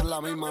siempre va a ser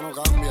la misma, no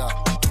cambia.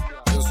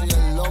 Yo soy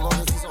el loco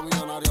que se hizo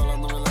millonario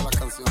hablándome de las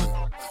canciones.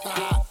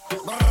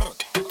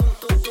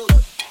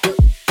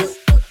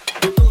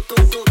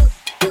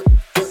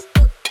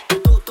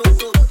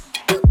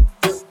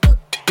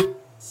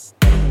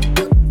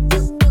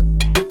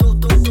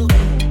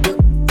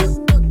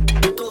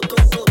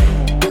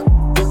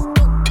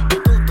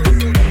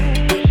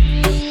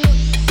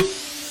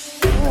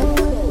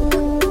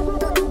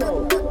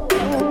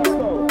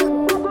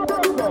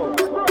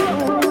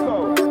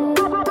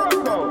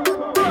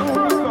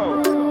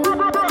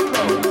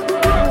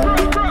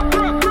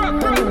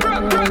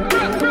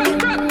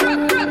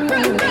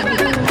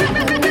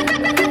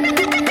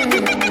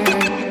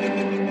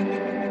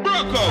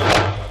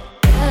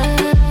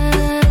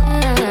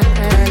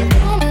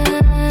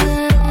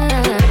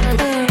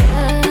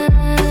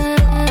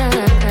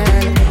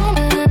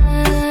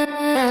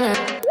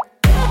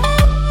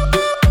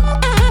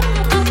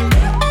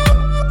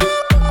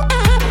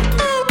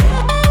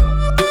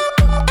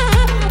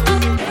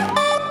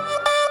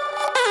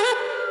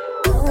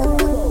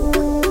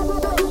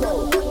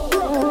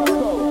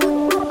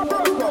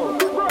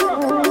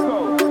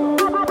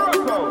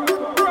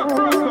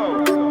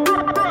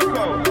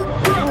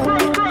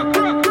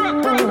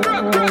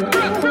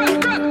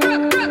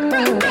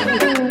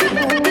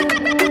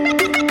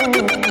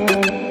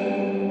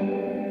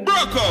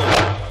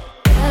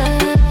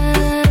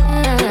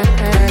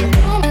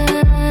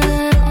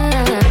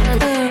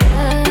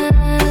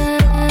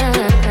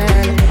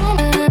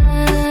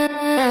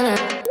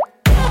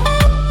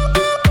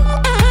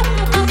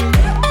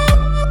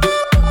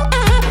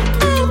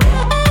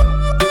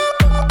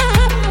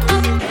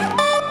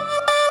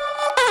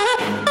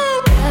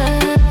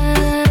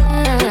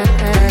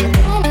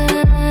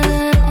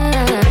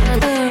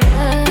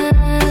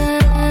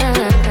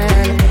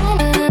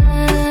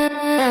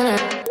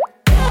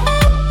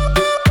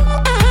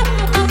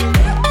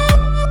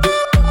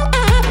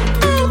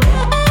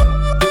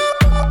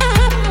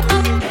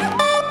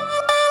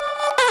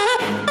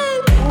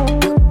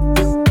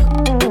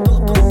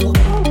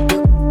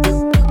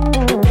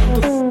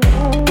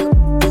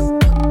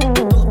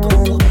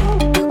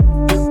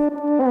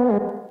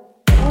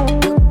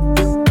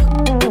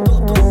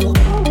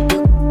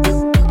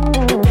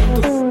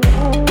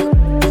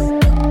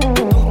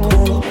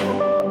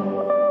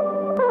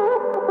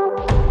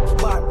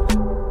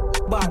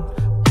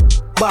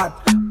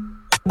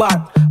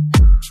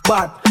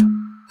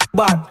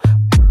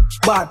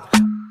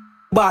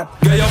 bad.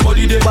 Get your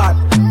body dey bad,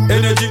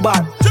 energy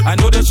bad. I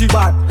know that she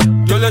bad,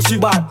 tell her she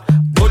bad.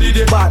 Body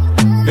dey bad,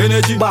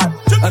 energy bad.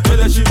 I tell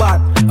her she bad,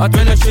 I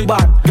tell her she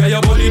bad. Get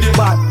your body dey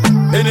bad,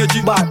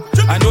 energy bad.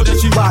 I know that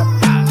she bad,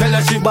 tell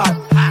her she bad,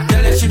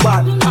 tell her she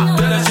bad,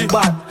 tell her she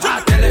bad,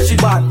 tell her she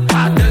bad,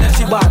 tell her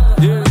she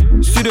bad. Yeah.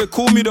 She dey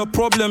call me the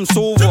problem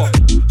solver.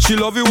 She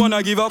love it when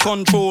I give her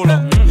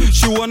controller.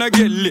 She wanna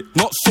get lit,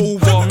 not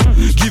sober.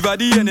 Give her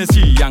the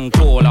Hennessy and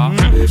cola.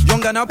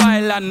 Young and a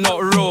pilot,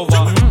 not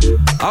rover.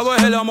 I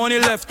got hella money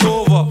left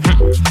over.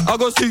 I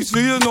got 6 for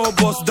you, no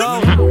bust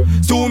down.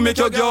 Still make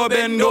your girl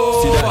bend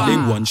over. See that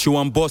thing one, she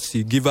want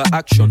bossy, give her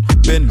action.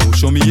 Bend low,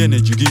 show me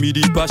energy, give me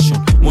the passion.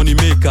 Money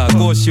maker,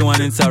 go she want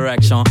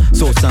interaction.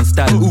 Sauce and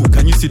style, ooh,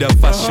 can you see that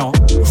fashion?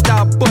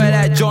 Star boy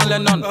like John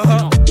Lennon.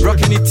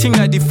 Rocking the thing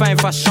like define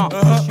fashion.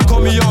 Call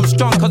me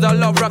Armstrong cause I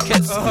love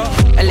rockets.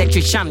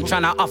 Electrician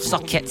tryna off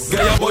sockets.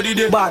 Get your body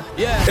they bad,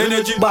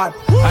 energy bad.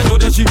 I know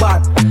that she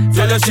bad,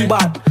 tell her she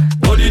bad.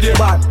 Body they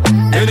bad,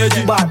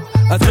 energy bad.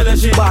 I tell her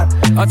she bad,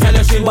 I tell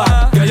her she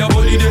bad. Get your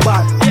body they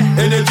bad,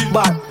 energy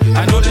bad.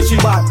 I know that she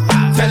bad,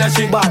 tell her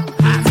she bad.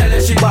 Tell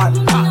her she bad,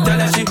 tell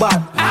her she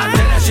bad.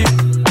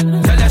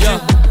 Tell her she.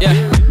 Yeah,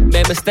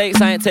 made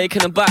mistakes, I ain't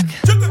taking them back.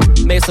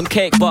 Made some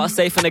cake, but I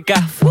safe in the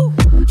gaff.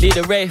 Need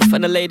a Wraith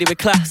and a lady with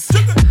class.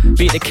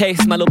 Beat the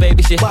case, my little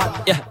baby shit.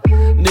 Yeah,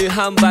 new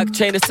handbag,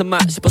 trainers to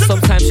match. But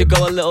sometimes you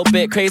go a little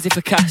bit crazy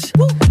for cash.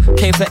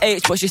 Came for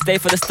H, but she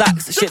stayed for the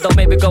stacks. Shit don't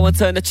make me go and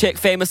turn the chick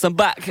famous and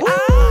back.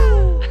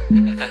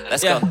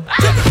 Let's go.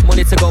 Yeah.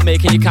 Money to go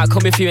make and you can't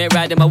come if you ain't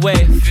riding my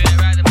wave.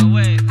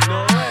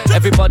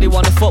 Everybody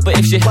want a foot, but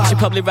if she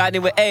probably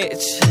riding with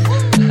H.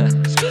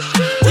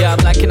 Yeah,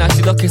 I'm liking how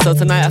she looking, so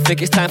tonight I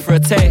think it's time for a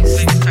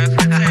taste.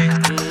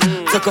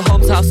 Took her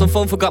home to have some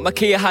fun, forgot my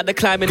key, I had to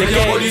climb in the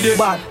gate. Body they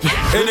bad,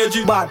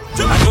 energy bad.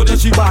 I know that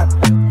she bad,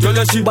 tell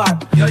her she bad.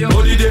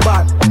 Body they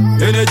bad,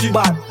 energy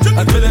bad.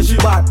 I tell her she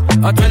bad,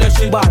 I tell her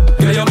she bad.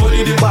 Yeah, your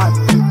body they bad,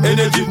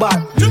 energy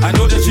bad. I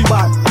know that she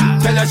bad,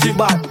 tell her she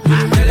bad.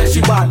 Tell her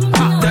she bad,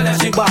 tell her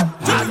she bad.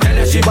 Tell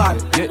her she bad,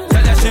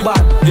 tell her she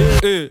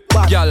bad. Hey,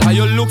 girl, how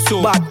you look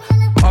so bad?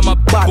 I'm a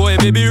bad boy,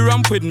 baby,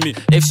 ramp with me.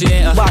 If she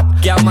ain't a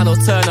bad girl, man,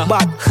 don't turn her.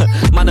 Bad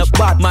man, a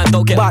bad man,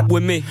 don't get bad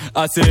with me.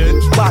 I said,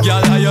 bad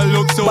girl, how you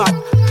look so bad?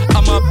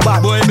 I'm a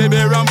bad boy, baby,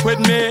 ramp with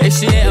me. If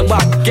she ain't a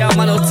bad girl,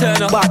 man, don't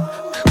turn her.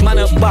 Bad man,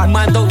 a bad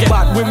man, don't get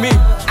bad with me.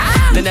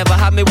 They never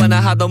had me when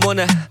I had no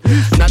money.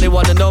 Now they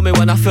wanna know me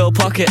when I fill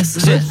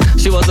pockets. Shit,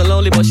 she wasn't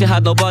lonely, but she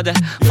had nobody.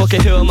 Fuck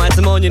it, who am I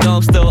to moan? You know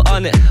I'm still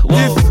on it.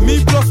 Whoa. If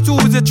me plus 2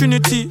 is a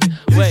trinity.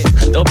 Wait,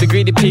 don't be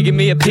greedy, P, give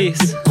me a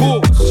piece.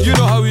 Cool, you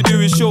know how we do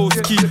it, shows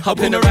key. Hop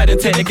in the ride and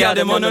take the girl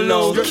them on the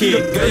low key.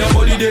 Get your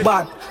body they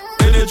bad,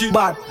 energy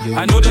bad.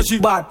 I know that she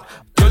bad,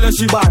 tell her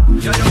she bad.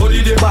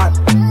 Body they bad,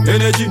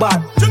 energy bad.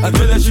 I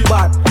tell her she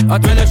bad, I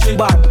tell her she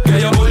bad.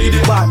 Get your body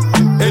they bad,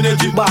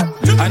 energy bad.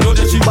 I know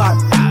that she bad,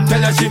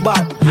 tell her she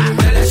bad.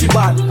 Tell her she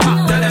bad,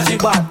 tell her she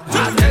bad.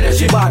 Tell her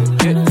she bad,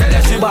 tell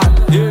her she bad.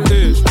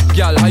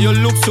 Girl, how you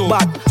look so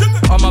bad?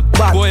 I'm a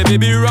bad boy,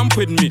 baby, ramp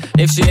with me.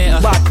 If she ain't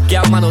a bad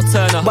girl, man, don't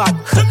turn her.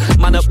 Bad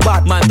man, a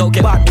bad man, don't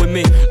get bad with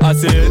me. I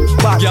said,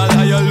 bad girl,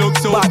 how you look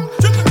so bad?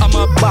 I'm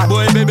a bad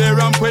boy, baby,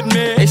 ramp with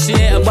me. If she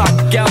ain't a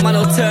bad girl, man,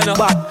 don't turn her.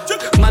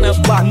 Bad man, a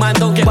bad man,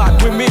 don't get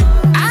bad with me.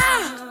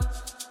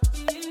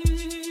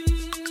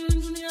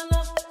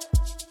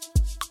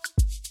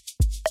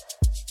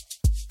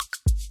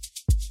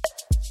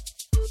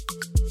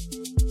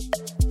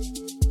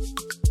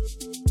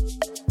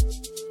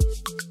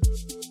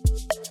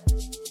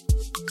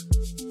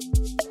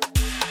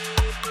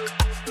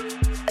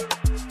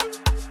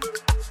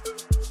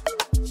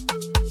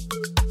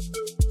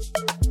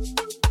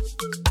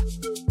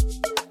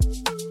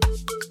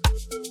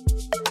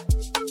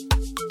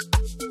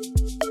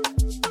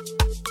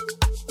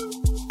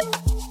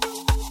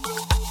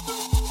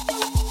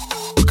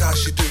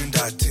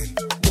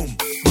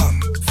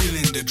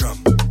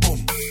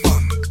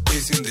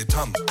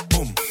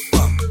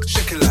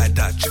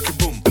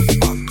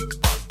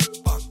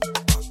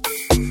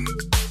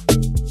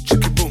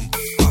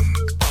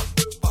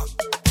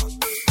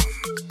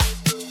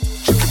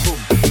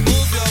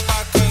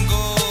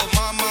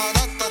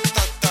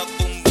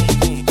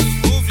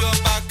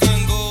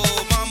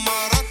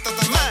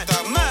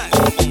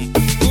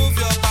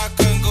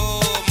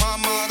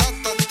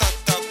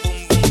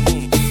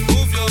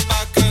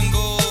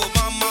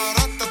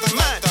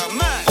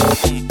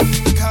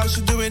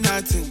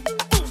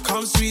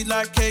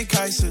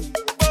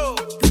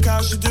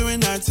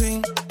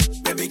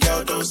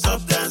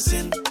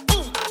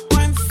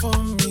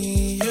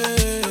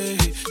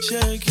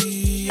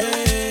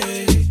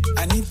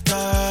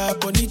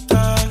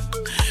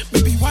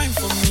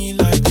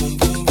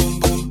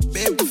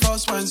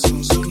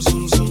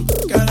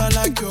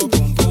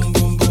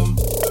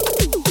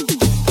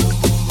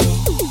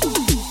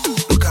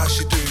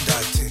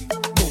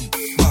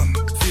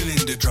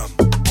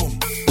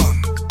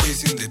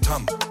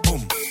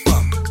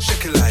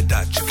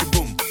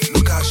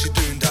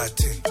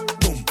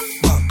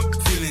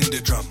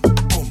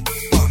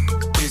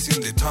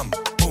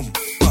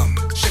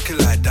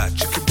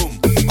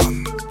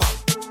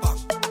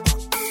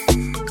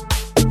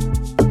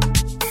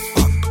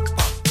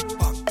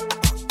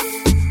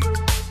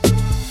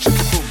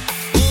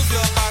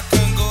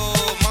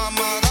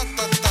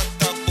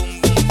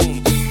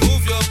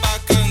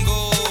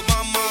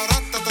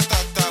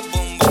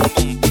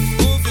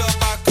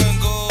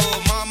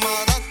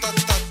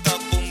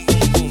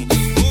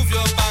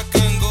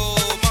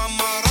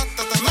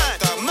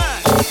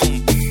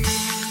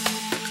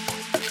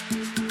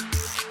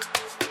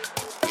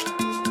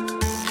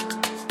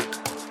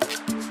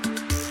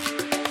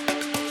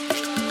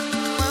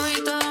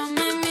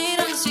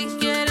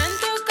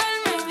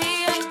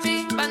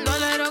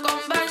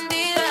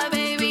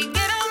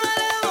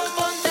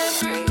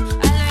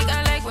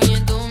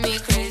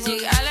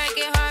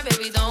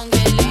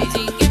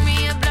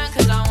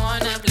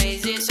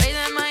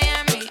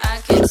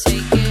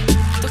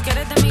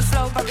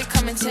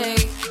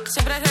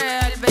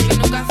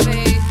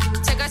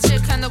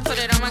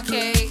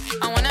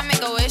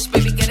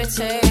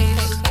 taste.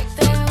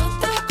 Te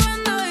gusta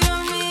cuando yo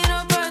miro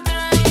para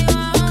atrás y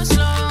bajo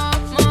slow,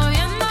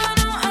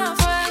 moviéndonos a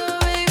fuego,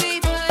 baby,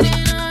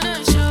 putting on a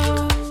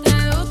show. Te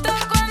gusta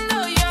cuando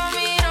yo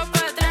miro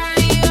para atrás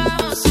y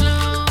bajo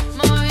slow,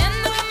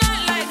 moviéndonos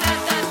like that,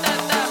 that, that,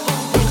 that,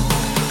 boom, boom.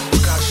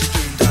 Look how she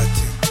doing that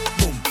thing,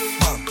 boom,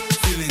 bam,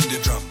 feeling the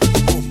drum,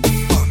 boom,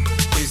 bam,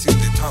 raising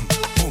the thumb,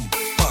 boom,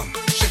 bam,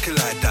 shake it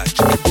like that,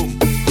 shake it, boom.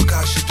 Look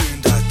how she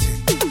doing that thing,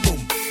 boom,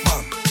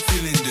 bam,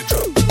 feeling the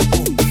drum, boom,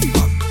 bam,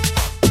 bam, bam.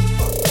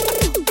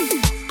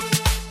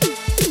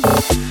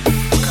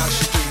 Look how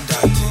she doing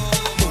that thing,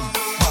 boom,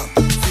 bam,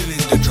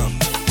 feeling the drum,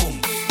 boom.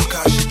 Look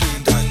how she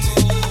doing that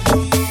thing,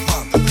 boom,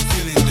 bam,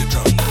 feeling the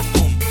drum,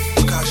 boom.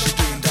 Look how she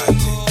doing that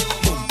thing,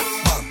 boom,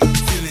 bam,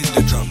 feeling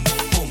the drum,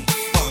 boom,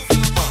 bam,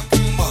 bam, bam, bam,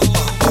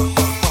 bam,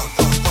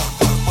 bam, bam, bam,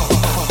 bam,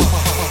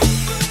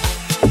 bam.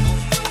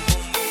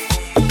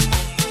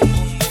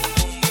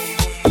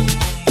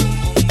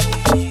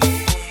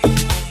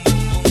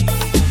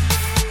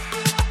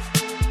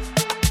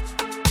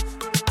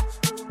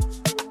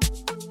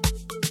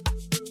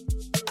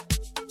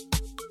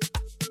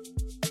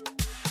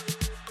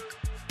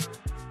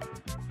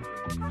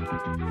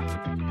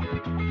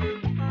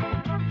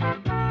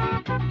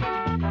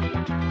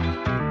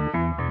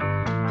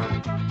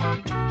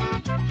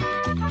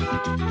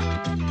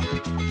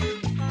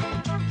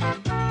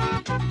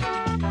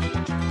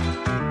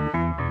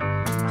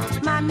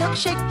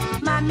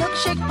 My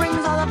milkshake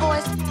brings all the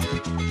boys.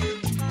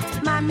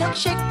 My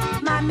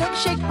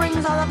milkshake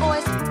brings all the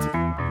boys.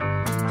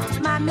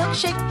 My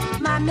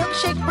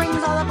milkshake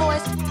brings all the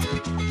boys.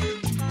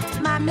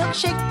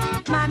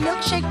 My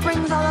milkshake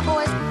brings all the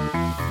boys.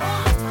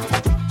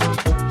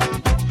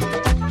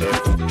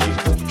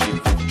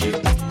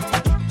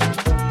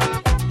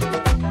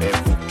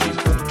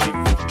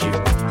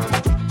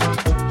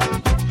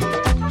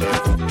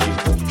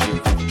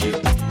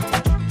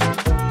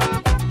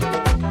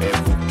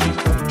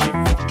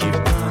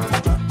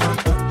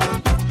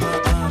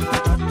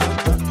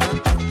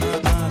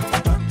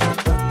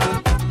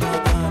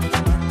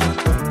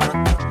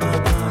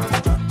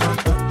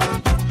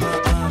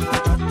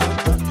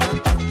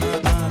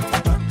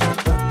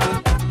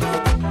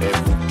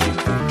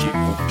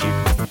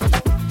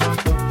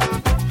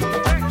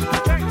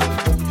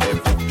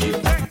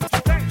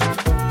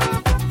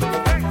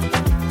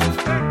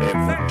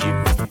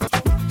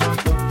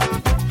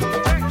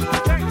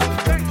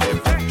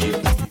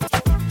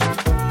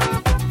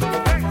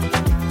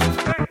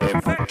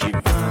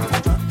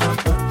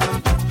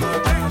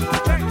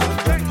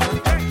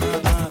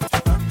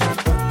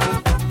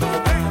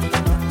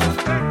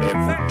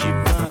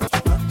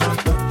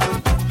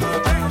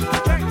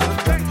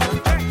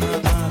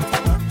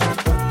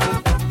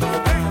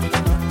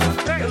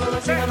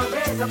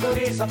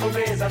 A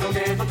pobreza não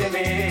devo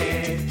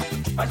temer,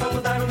 mas vou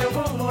mudar o meu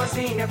rumo,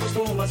 assim me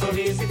acostumo a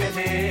sorrir e se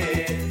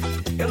perder.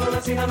 Eu não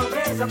nasci na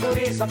nobreza, por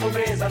isso a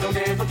pobreza não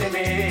devo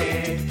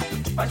temer,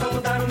 mas vou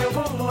mudar o meu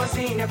rumo,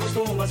 assim me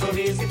acostumo a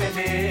sorrir e se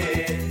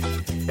perder.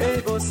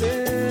 Ei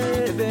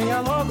você,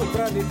 venha logo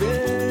pra me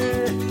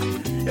ver.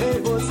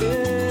 Ei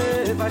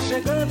você, vai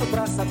chegando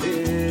pra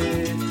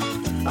saber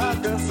a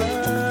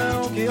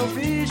canção que eu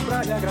fiz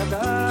pra lhe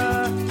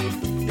agradar,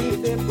 e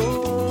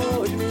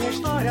depois minha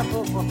história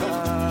vou contar.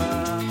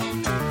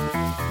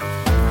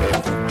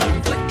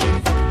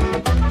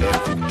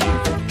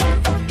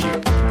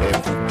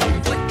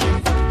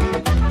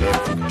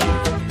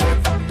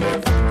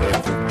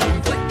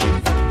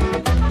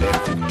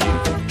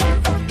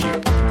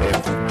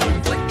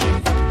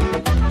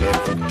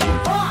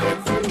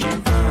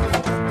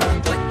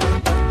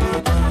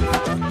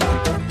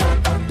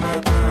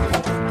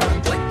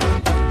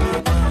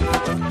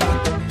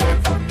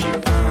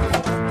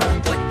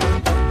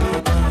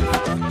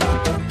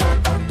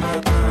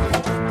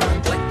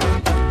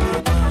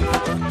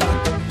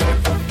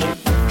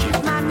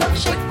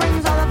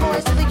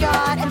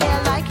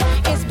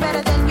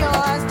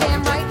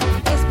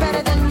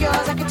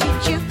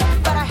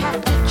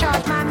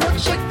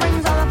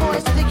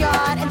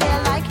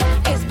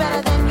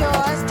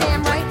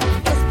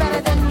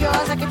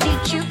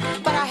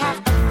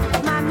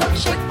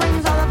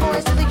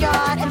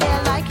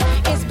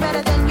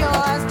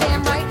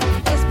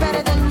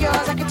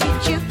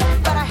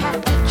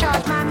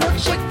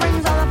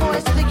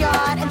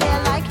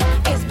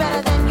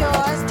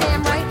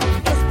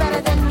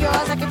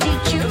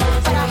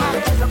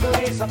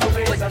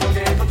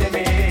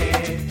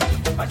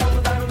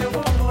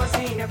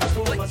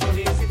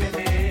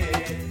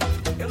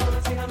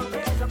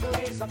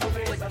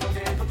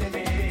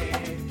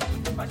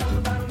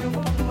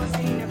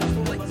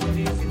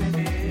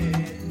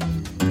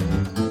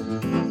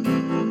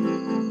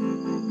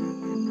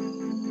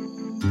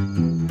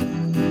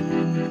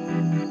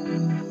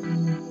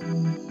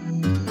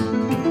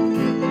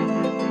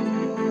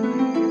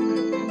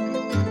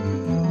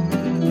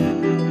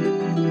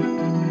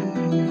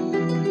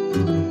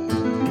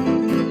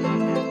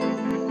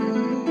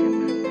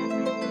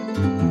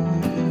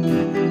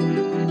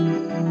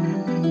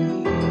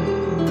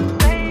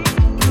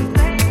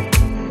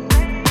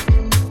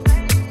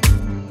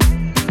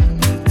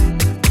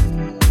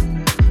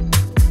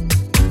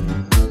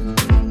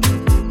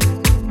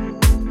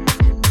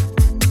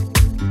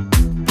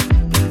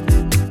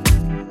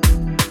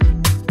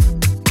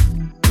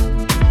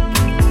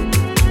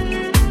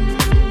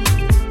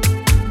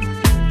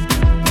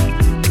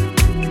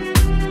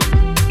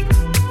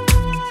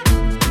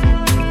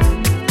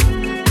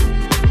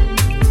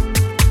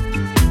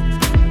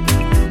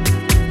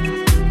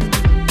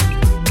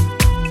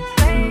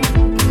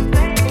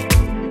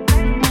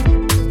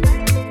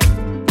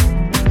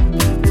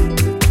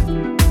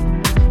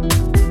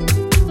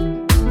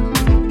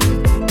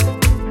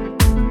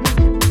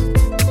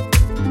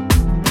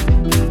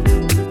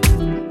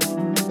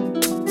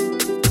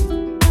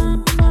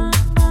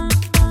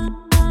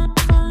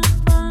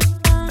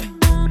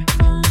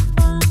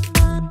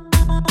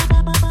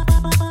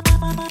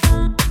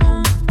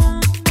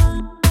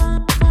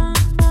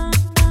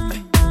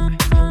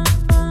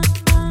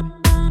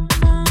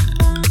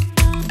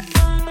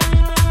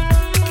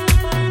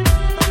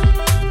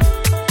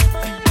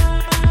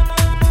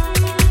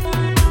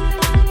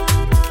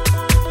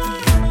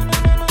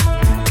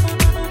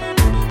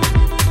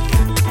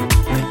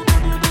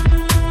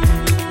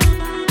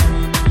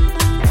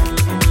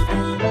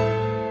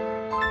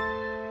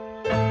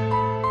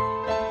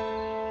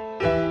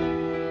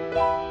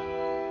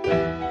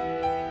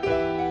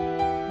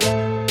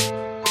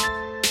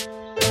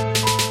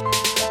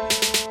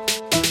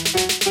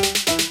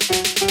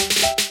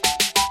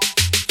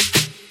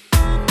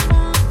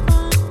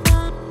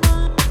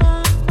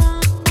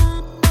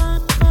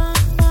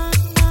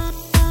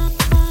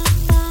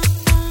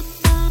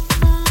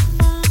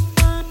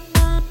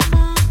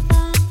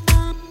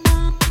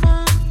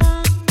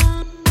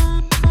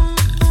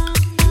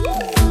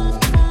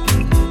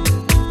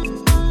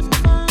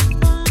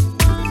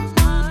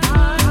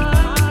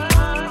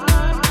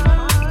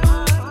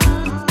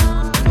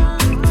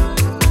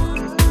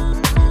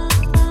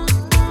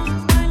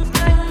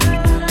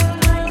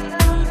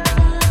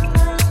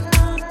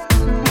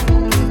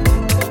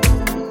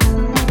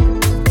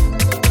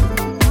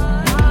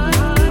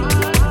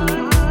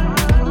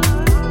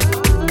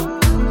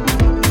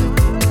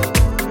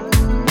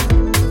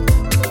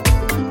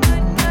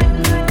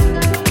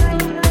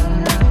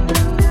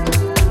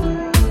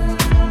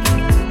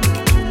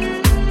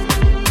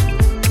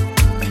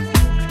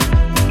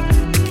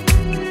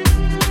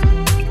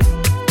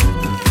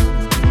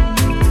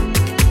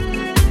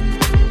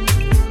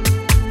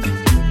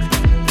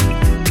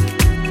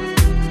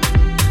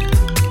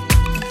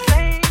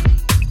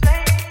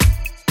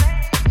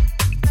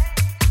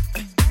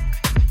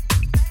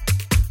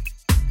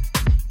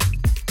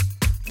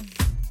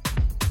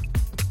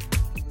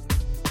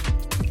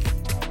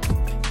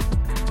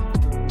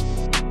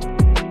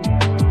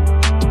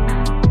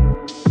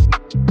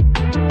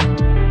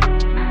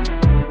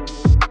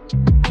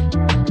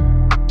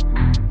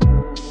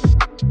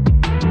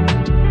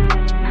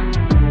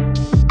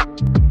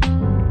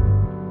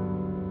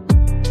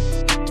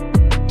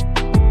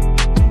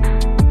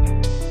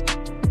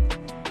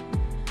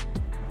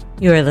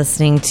 You are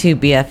listening to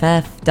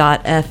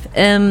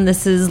BFF.FM.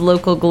 This is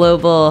Local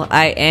Global.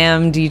 I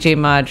am DJ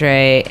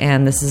Madre,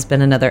 and this has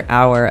been another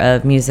hour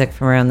of music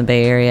from around the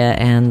Bay Area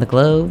and the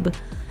globe.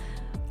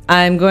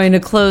 I'm going to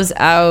close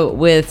out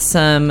with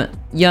some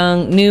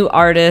young, new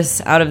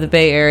artists out of the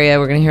Bay Area.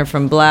 We're going to hear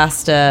from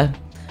Blasta.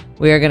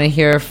 We are going to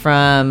hear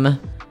from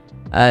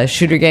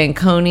Shooter Gang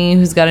Coney,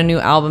 who's got a new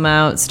album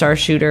out, Star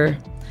Shooter.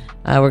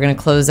 We're going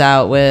to close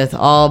out with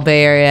all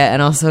Bay Area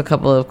and also a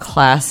couple of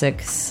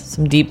classics,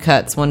 some deep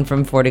cuts, one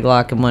from 40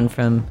 Glock and one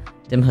from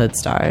Dim Hood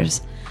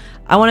Stars.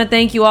 I want to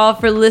thank you all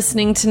for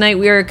listening tonight.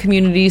 We are a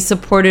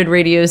community-supported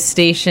radio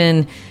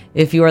station.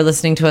 If you are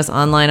listening to us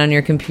online on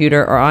your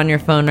computer or on your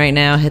phone right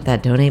now, hit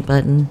that donate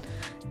button,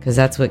 because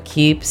that's what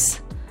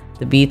keeps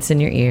the beats in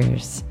your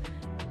ears.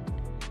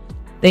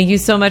 Thank you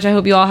so much. I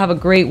hope you all have a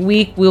great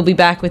week. We'll be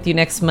back with you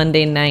next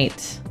Monday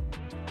night.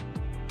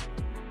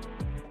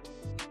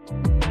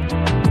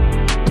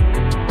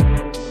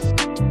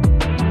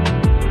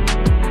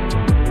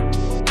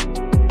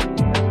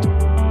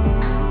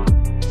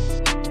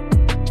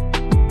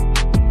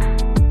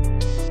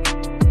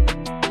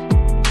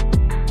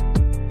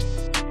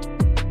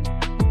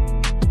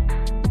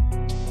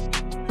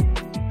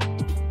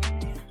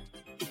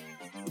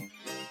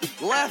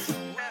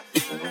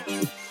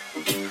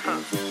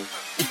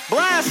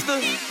 Blaster.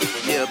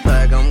 Yeah,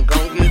 bag, I'm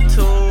gon' get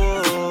to.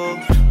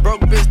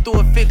 Broke bitch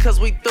through a fit cause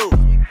we through.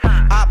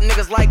 Op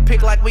niggas like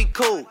pick like we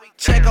cool.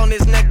 Check on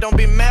his neck, don't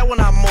be mad when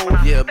I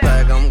move. Yeah,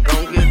 bag, I'm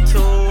gon' get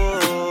to.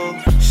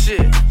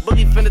 Shit,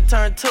 Boogie finna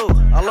turn 2.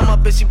 I love my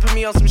bitch, she put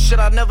me on some shit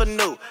I never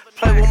knew.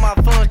 Play with my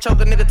phone, choke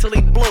a nigga till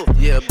he blue.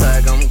 Yeah,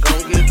 bag, I'm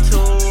gon' get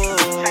to.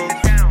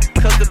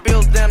 Cause the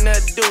bills damn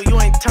that do.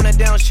 You ain't turning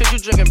down shit, you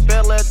drinking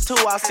Bel Air too.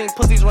 I seen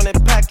pussies running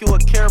pack, you a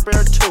Care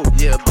Bear too.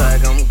 Yeah,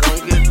 bag, I'm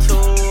gon' get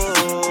to.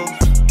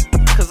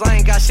 Cause I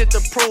ain't got shit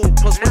to prove.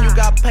 Plus when you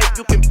got paper,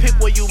 you can pick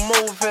where you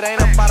move. If it ain't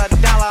about $1,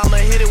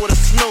 I'ma hit it with a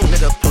snooze.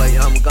 Nigga play,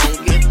 I'm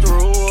gon' get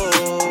through.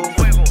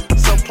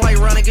 So play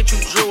around and get you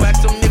drew.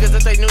 Ask them niggas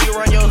if they knew you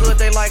run your hood,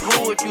 they like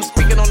who? If you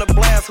speaking on the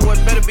blast, who it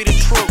better be the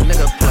truth.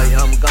 Nigga play,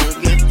 I'm gon'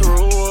 get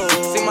through.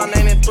 See my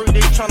name in 3D,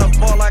 tryna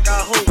ball like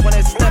I hoop. When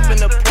they step in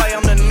the play,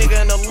 I'm the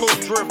nigga in the loop.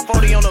 Drip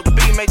 40 on the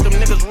beat, make them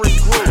niggas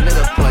regroup.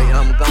 Nigga play,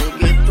 I'm gon'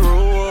 get through.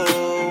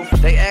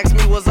 They ask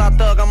me, was I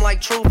thug? I'm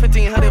like, true,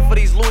 1500 for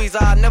these Louis,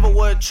 I never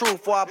would true.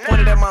 Before I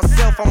pointed at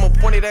myself, I'ma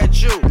point it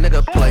at you.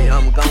 Nigga play,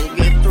 I'm gon'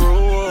 get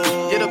through.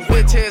 Get a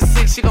bitch here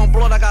 6, she gon'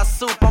 blow it like I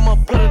soup. I'ma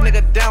put a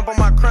nigga down by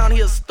my crown,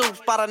 he'll stoop.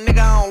 Spot a nigga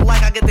I don't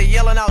like, I get the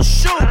yelling out,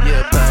 shoot.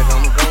 Yeah, bag,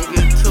 I'm gon'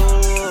 get to.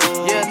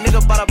 Yeah,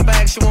 nigga by the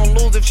bag, she won't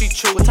lose if she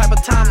chew. What type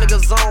of time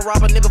niggas on,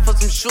 rob a nigga for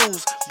some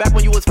shoes. Back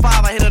when you was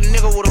 5, I hit a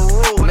nigga with a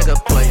rule. Nigga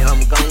play,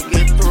 I'm gon'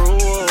 get through.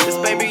 This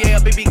baby, yeah,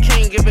 BB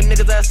King, giving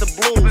niggas ass the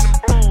blues.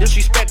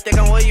 Disrespect, they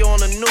gon' weigh you on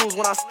the news.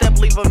 When I step,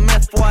 leave a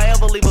mess before I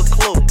ever leave a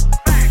clue.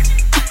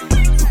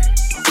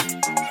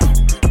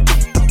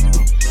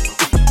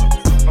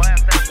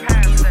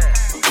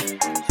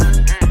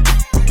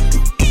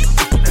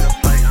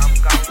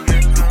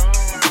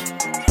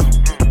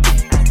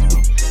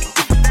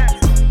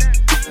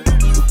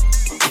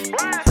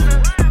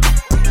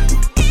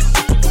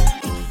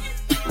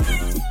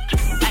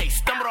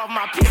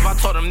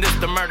 Told him this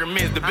the murder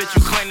miss. The bitch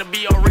you claim to be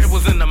your rib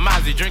was in the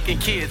Mozzie drinking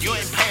kids. You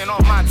ain't paying all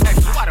my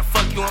taxes, why the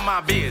fuck you in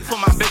my biz? Put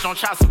my bitch on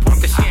child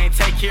support cause she ain't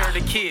take care of the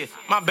kid.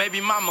 My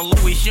baby mama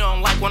Louis, she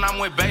don't like when I'm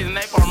with bathing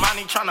ape. Or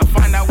Money tryna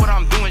find out what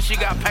I'm doing, she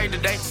got paid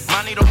today.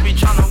 Money don't be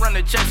tryna run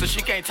the check so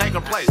she can't take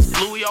her place.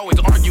 Louis always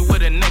argue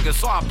with a nigga,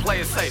 so I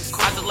play it safe.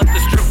 I just left the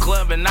strip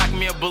club and knocked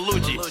me a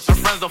Belushi. My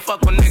friends don't fuck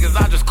with niggas,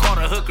 I just called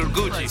a hooker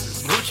Gucci.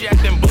 Gucci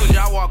acting bougie,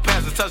 I walk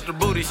past and touch her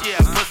booty. She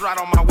had push right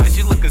on my waist,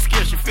 she looking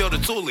scared, she feel the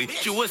toolie.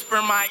 She whisper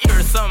in my ear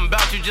something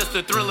about you, just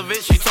the thrill of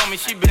it. She told me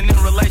she been in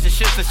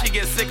relationships and she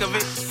get sick of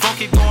it. Phone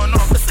keep going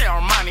off, let's say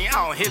Armani,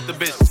 I don't hit the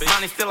bitch.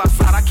 Money still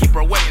outside, I keep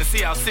her waiting,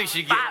 see how sick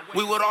she get.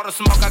 We with all the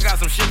smoke, I got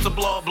some shit to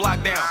blow a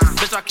block down.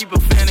 Bitch, I keep a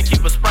fan and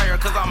keep a sprayer,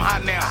 cause I'm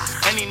hot now.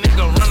 Any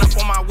nigga run up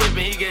on my whip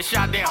and he get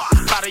shot down.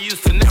 Probably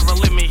used to never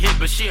let me hit,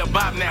 but she a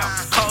bop now.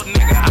 Cold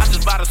nigga, I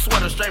just bought a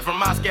sweater straight from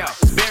Moscow.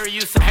 Barry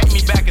used to hate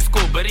me back in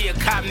school, but he a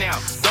cop now.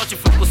 Don't you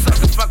fuck with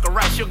suckers, fuck her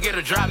right, she'll get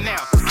a drop now.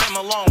 Came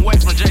a long way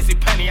from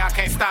JCPenney, I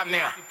can't stop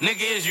now.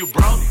 Nigga, is you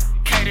broke?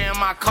 Cater in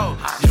my coat.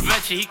 Just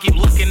bet you he keep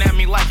looking at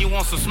me like he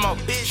wants some smoke.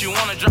 She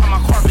wanna drive my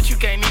car, but you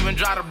can't even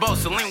drive the boat.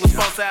 Celine was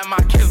supposed to have my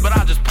kids, but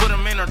I just put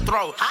them in her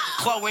throat.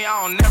 Chloe,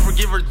 I don't never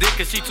give her dick,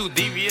 cause she too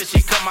devious.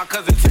 She cut my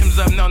cousin Tim's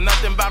up, know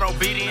nothing about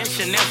obedience.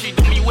 Chanel, she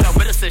do me well,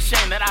 but it's a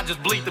shame that I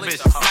just bleed the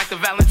bitch. Back to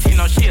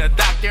Valentino, she a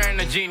doctor and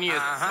a genius.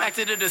 Back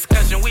to the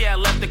discussion, we had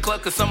left the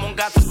club cause someone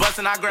got to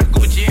bustin'. I grabbed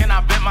Gucci and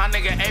I bet my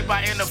nigga ape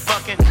I end up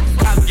fucking.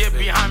 Cops get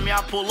behind me,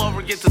 I pull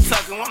over, get to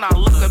tucking. When I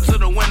look up to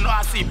the window,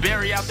 I see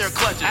Barry out there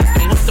clutching.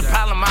 Asking what's the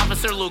problem,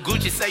 officer? Lil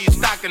Gucci say you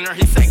stalking her.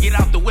 He say get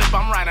out the whip,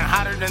 I'm riding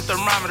hotter than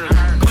thermometers.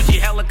 Gucci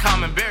hella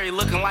calm and Barry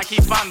looking like he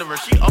fond of her.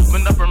 She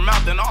opened up her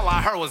mouth and all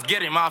I heard was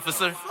get him,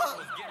 officer.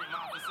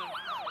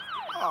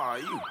 Aw,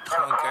 you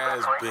punk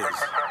ass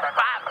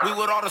bitch. We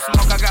with all the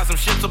smoke, I got some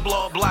shit to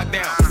blow a block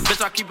down.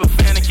 Bitch, I keep a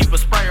fan and keep a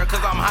sprayer,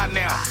 cause I'm hot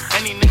now.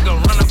 Any nigga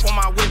run up on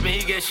my whip and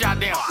he get shot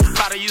down.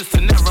 Thought used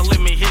to never let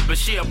me hit, but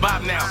she a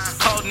bop now.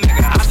 Cold nigga,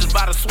 I just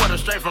bought a sweater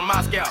straight from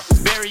Moscow.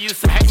 Barry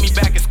used to hate me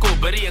back in school,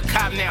 but he a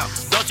cop now.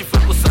 Don't you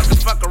fuck with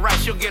suckers, fuck her right,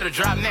 she'll get a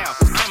drop now.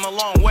 I'm a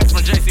long way from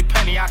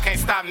JCPenney, I can't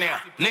stop now.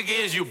 Nigga,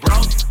 is you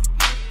broke?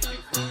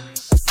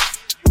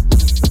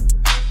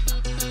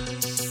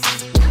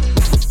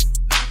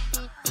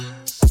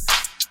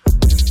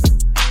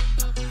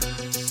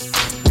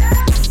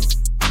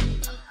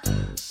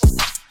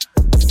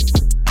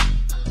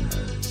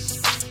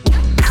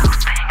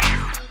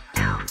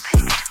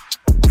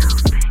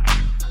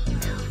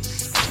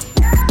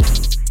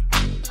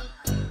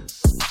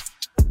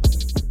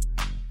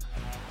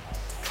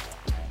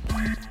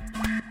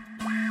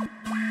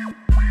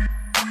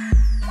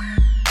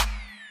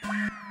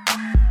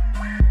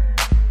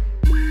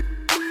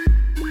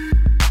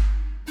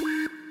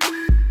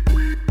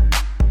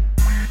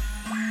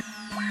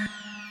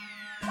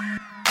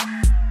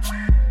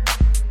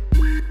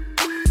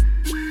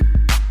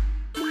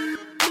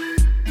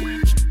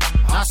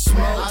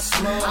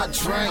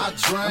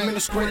 I'm in a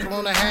scraper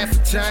on a half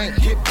a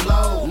tank. Get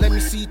blow. Let me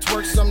see you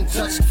twerk something,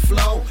 touch the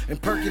flow.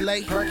 And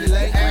percolate,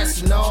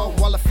 ass and all.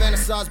 While I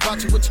fantasize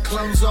about you with your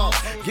clothes off.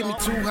 Get me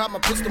too hot, my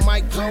pistol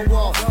might go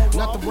off.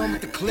 Not the one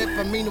with the clip,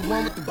 I mean the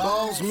one with the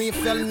balls. Me and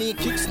Felony and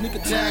Kick sneaker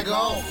tag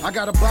off. I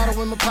got a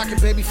bottle in my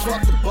pocket, baby,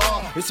 fuck the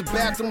bar. It's a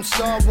bathroom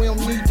stall, we don't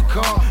need the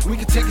car. We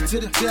can take it to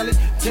the telly,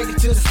 take it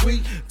to the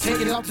suite, take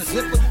it out the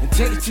zipper, and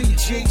take it to your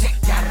cheeks.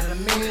 Got it, I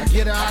mean. I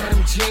get her out of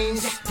them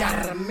jeans.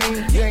 Got it, I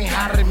mean. You ain't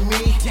hotter than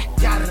me.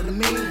 Got it, I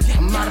mean.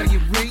 I'm out of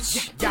your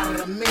reach. Got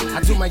it, I mean.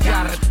 I do my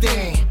yada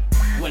thing.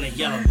 When a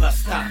yellow bus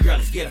stop, girl,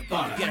 let's get up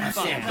on it. I'm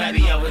saying,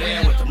 baby, over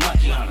there with the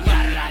monkey on it.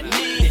 Got it, I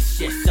mean. This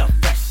shit so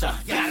fresh, son.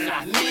 Got it,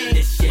 I mean.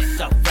 This shit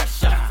so fresh,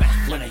 son.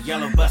 When a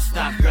yellow bus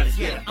stop, girl, let's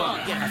get up on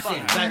it. I'm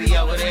saying, baby,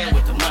 over there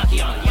with the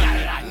monkey on it. Got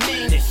it, I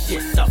mean. This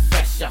shit so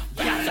fresh, son.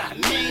 Got it, I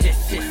mean.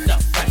 This shit so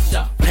fresh,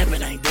 son.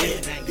 Pimpin' ain't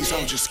dead. These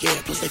hoes just scared.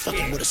 Plus they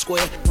fucking with a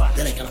square.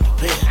 That ain't gonna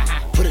prepare.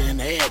 Put it in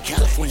the air.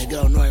 California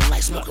girl, Northern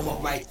Lights. Smoke 'em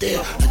up right there.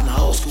 Like my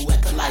old school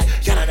at the light.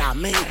 Got it, I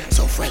mean.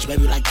 So fresh,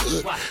 baby, like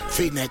good.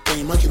 Feeding that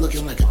thing. Monkey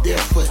looking like a deer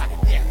foot.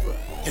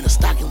 In a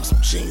stocking with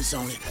some jeans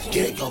on it.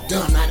 Get it, go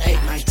dumb, not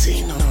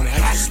 819 on it. I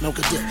can smoke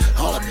a dip,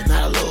 all of it,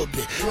 not a little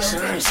bit.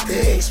 Sharon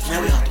sticks,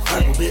 now we off the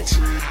purple, bitch.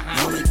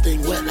 The only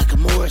thing wet like a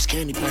Morris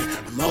candy paint.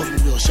 A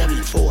Mobile, Chevy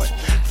and Ford.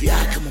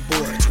 VI come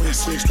aboard,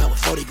 26, drop with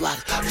 40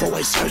 Glocks.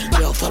 4-way surgeon,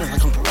 jail, feeling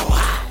like I'm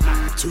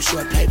parole. Too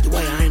short, paved the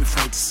way, I ain't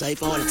afraid to say.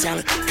 For all the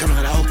talent, coming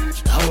out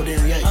of the whole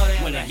damn yay.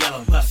 When that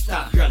yellow bus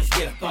stop, girl, let's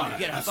get up on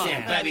it. I'm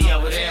saying, baby,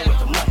 over there with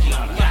the monkey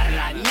on it. Got it,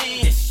 I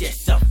mean. This shit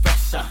so fresh,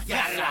 son.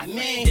 Got it, I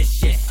mean. This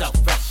shit so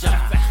fresh, son.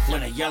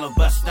 When a yellow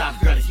bus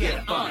stop, girl, let's get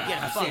up on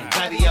it. I'm saying,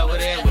 baby, over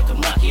there with the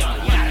monkey on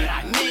it. Got it,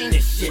 I mean.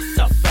 This shit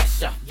so fresh,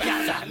 son.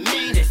 Got it, I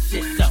mean. This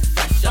shit so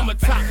fresh, son. I'm a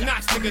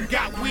top-notch nigga,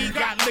 got weed,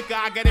 got liquor,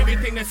 I got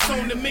everything that's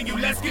on the menu.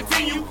 Let's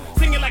continue.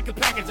 Singing like a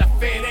package I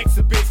FedEx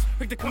a bitch.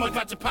 Pick the come up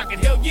out your pocket,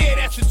 hell yeah,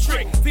 that's the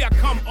trick. See, I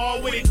come all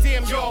with it,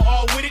 damn, y'all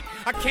all with it.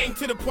 I came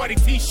to the party,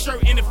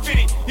 t-shirt and a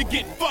fitted. You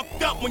get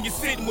fucked up when you're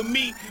sitting with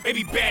me.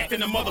 Baby bad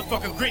than a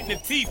motherfucker, grit in the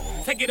teeth.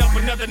 Take it up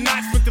another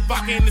notch with the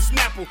vodka and the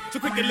Snapple.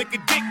 Too quick to lick a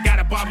dick, got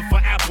a barber for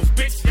apples,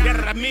 bitch. Got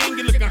it, I mean,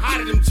 you looking hot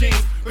in them jeans.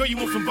 Girl, you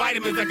want some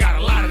vitamins, I got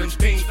a lot of them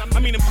things. I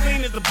mean, I'm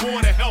clean as a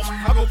board of health.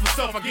 I go for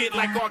self, I get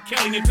like R.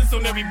 Kelly and piss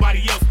on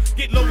everybody else.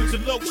 Get low with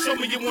your low, show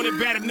me you want it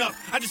bad enough.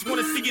 I just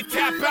wanna see you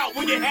tap out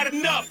when you had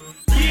enough.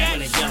 Yeah.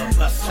 When a yellow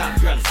bus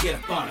stop, girl, let's get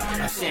up on it.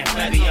 I'm saying,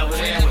 baby, over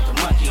there with the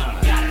monkey on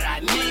it. Got it, I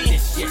mean.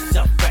 This shit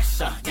so fresh,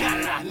 son. Got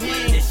it, I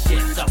mean. This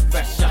shit so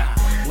fresh, son.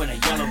 When a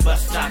yellow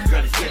bus stop,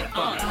 girl, let's get up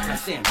on it. I'm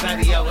saying,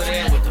 baby, over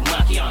there with the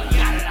monkey on it.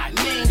 Got it, I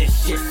mean.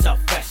 This shit so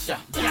fresh, son.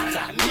 Got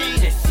it, I mean.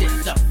 This shit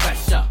so fresh,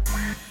 son.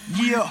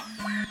 Yeah.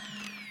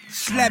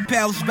 Slap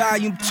House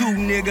Volume 2,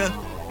 nigga.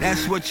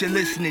 That's what you're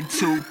listening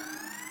to.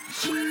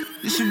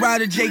 This is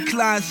Ryder J.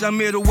 Kleins. I'm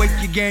here to wake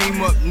your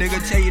game up,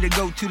 nigga. Tell you to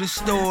go to the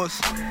stores.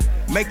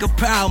 Make a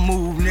power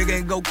move, nigga,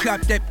 and go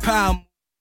cop that power.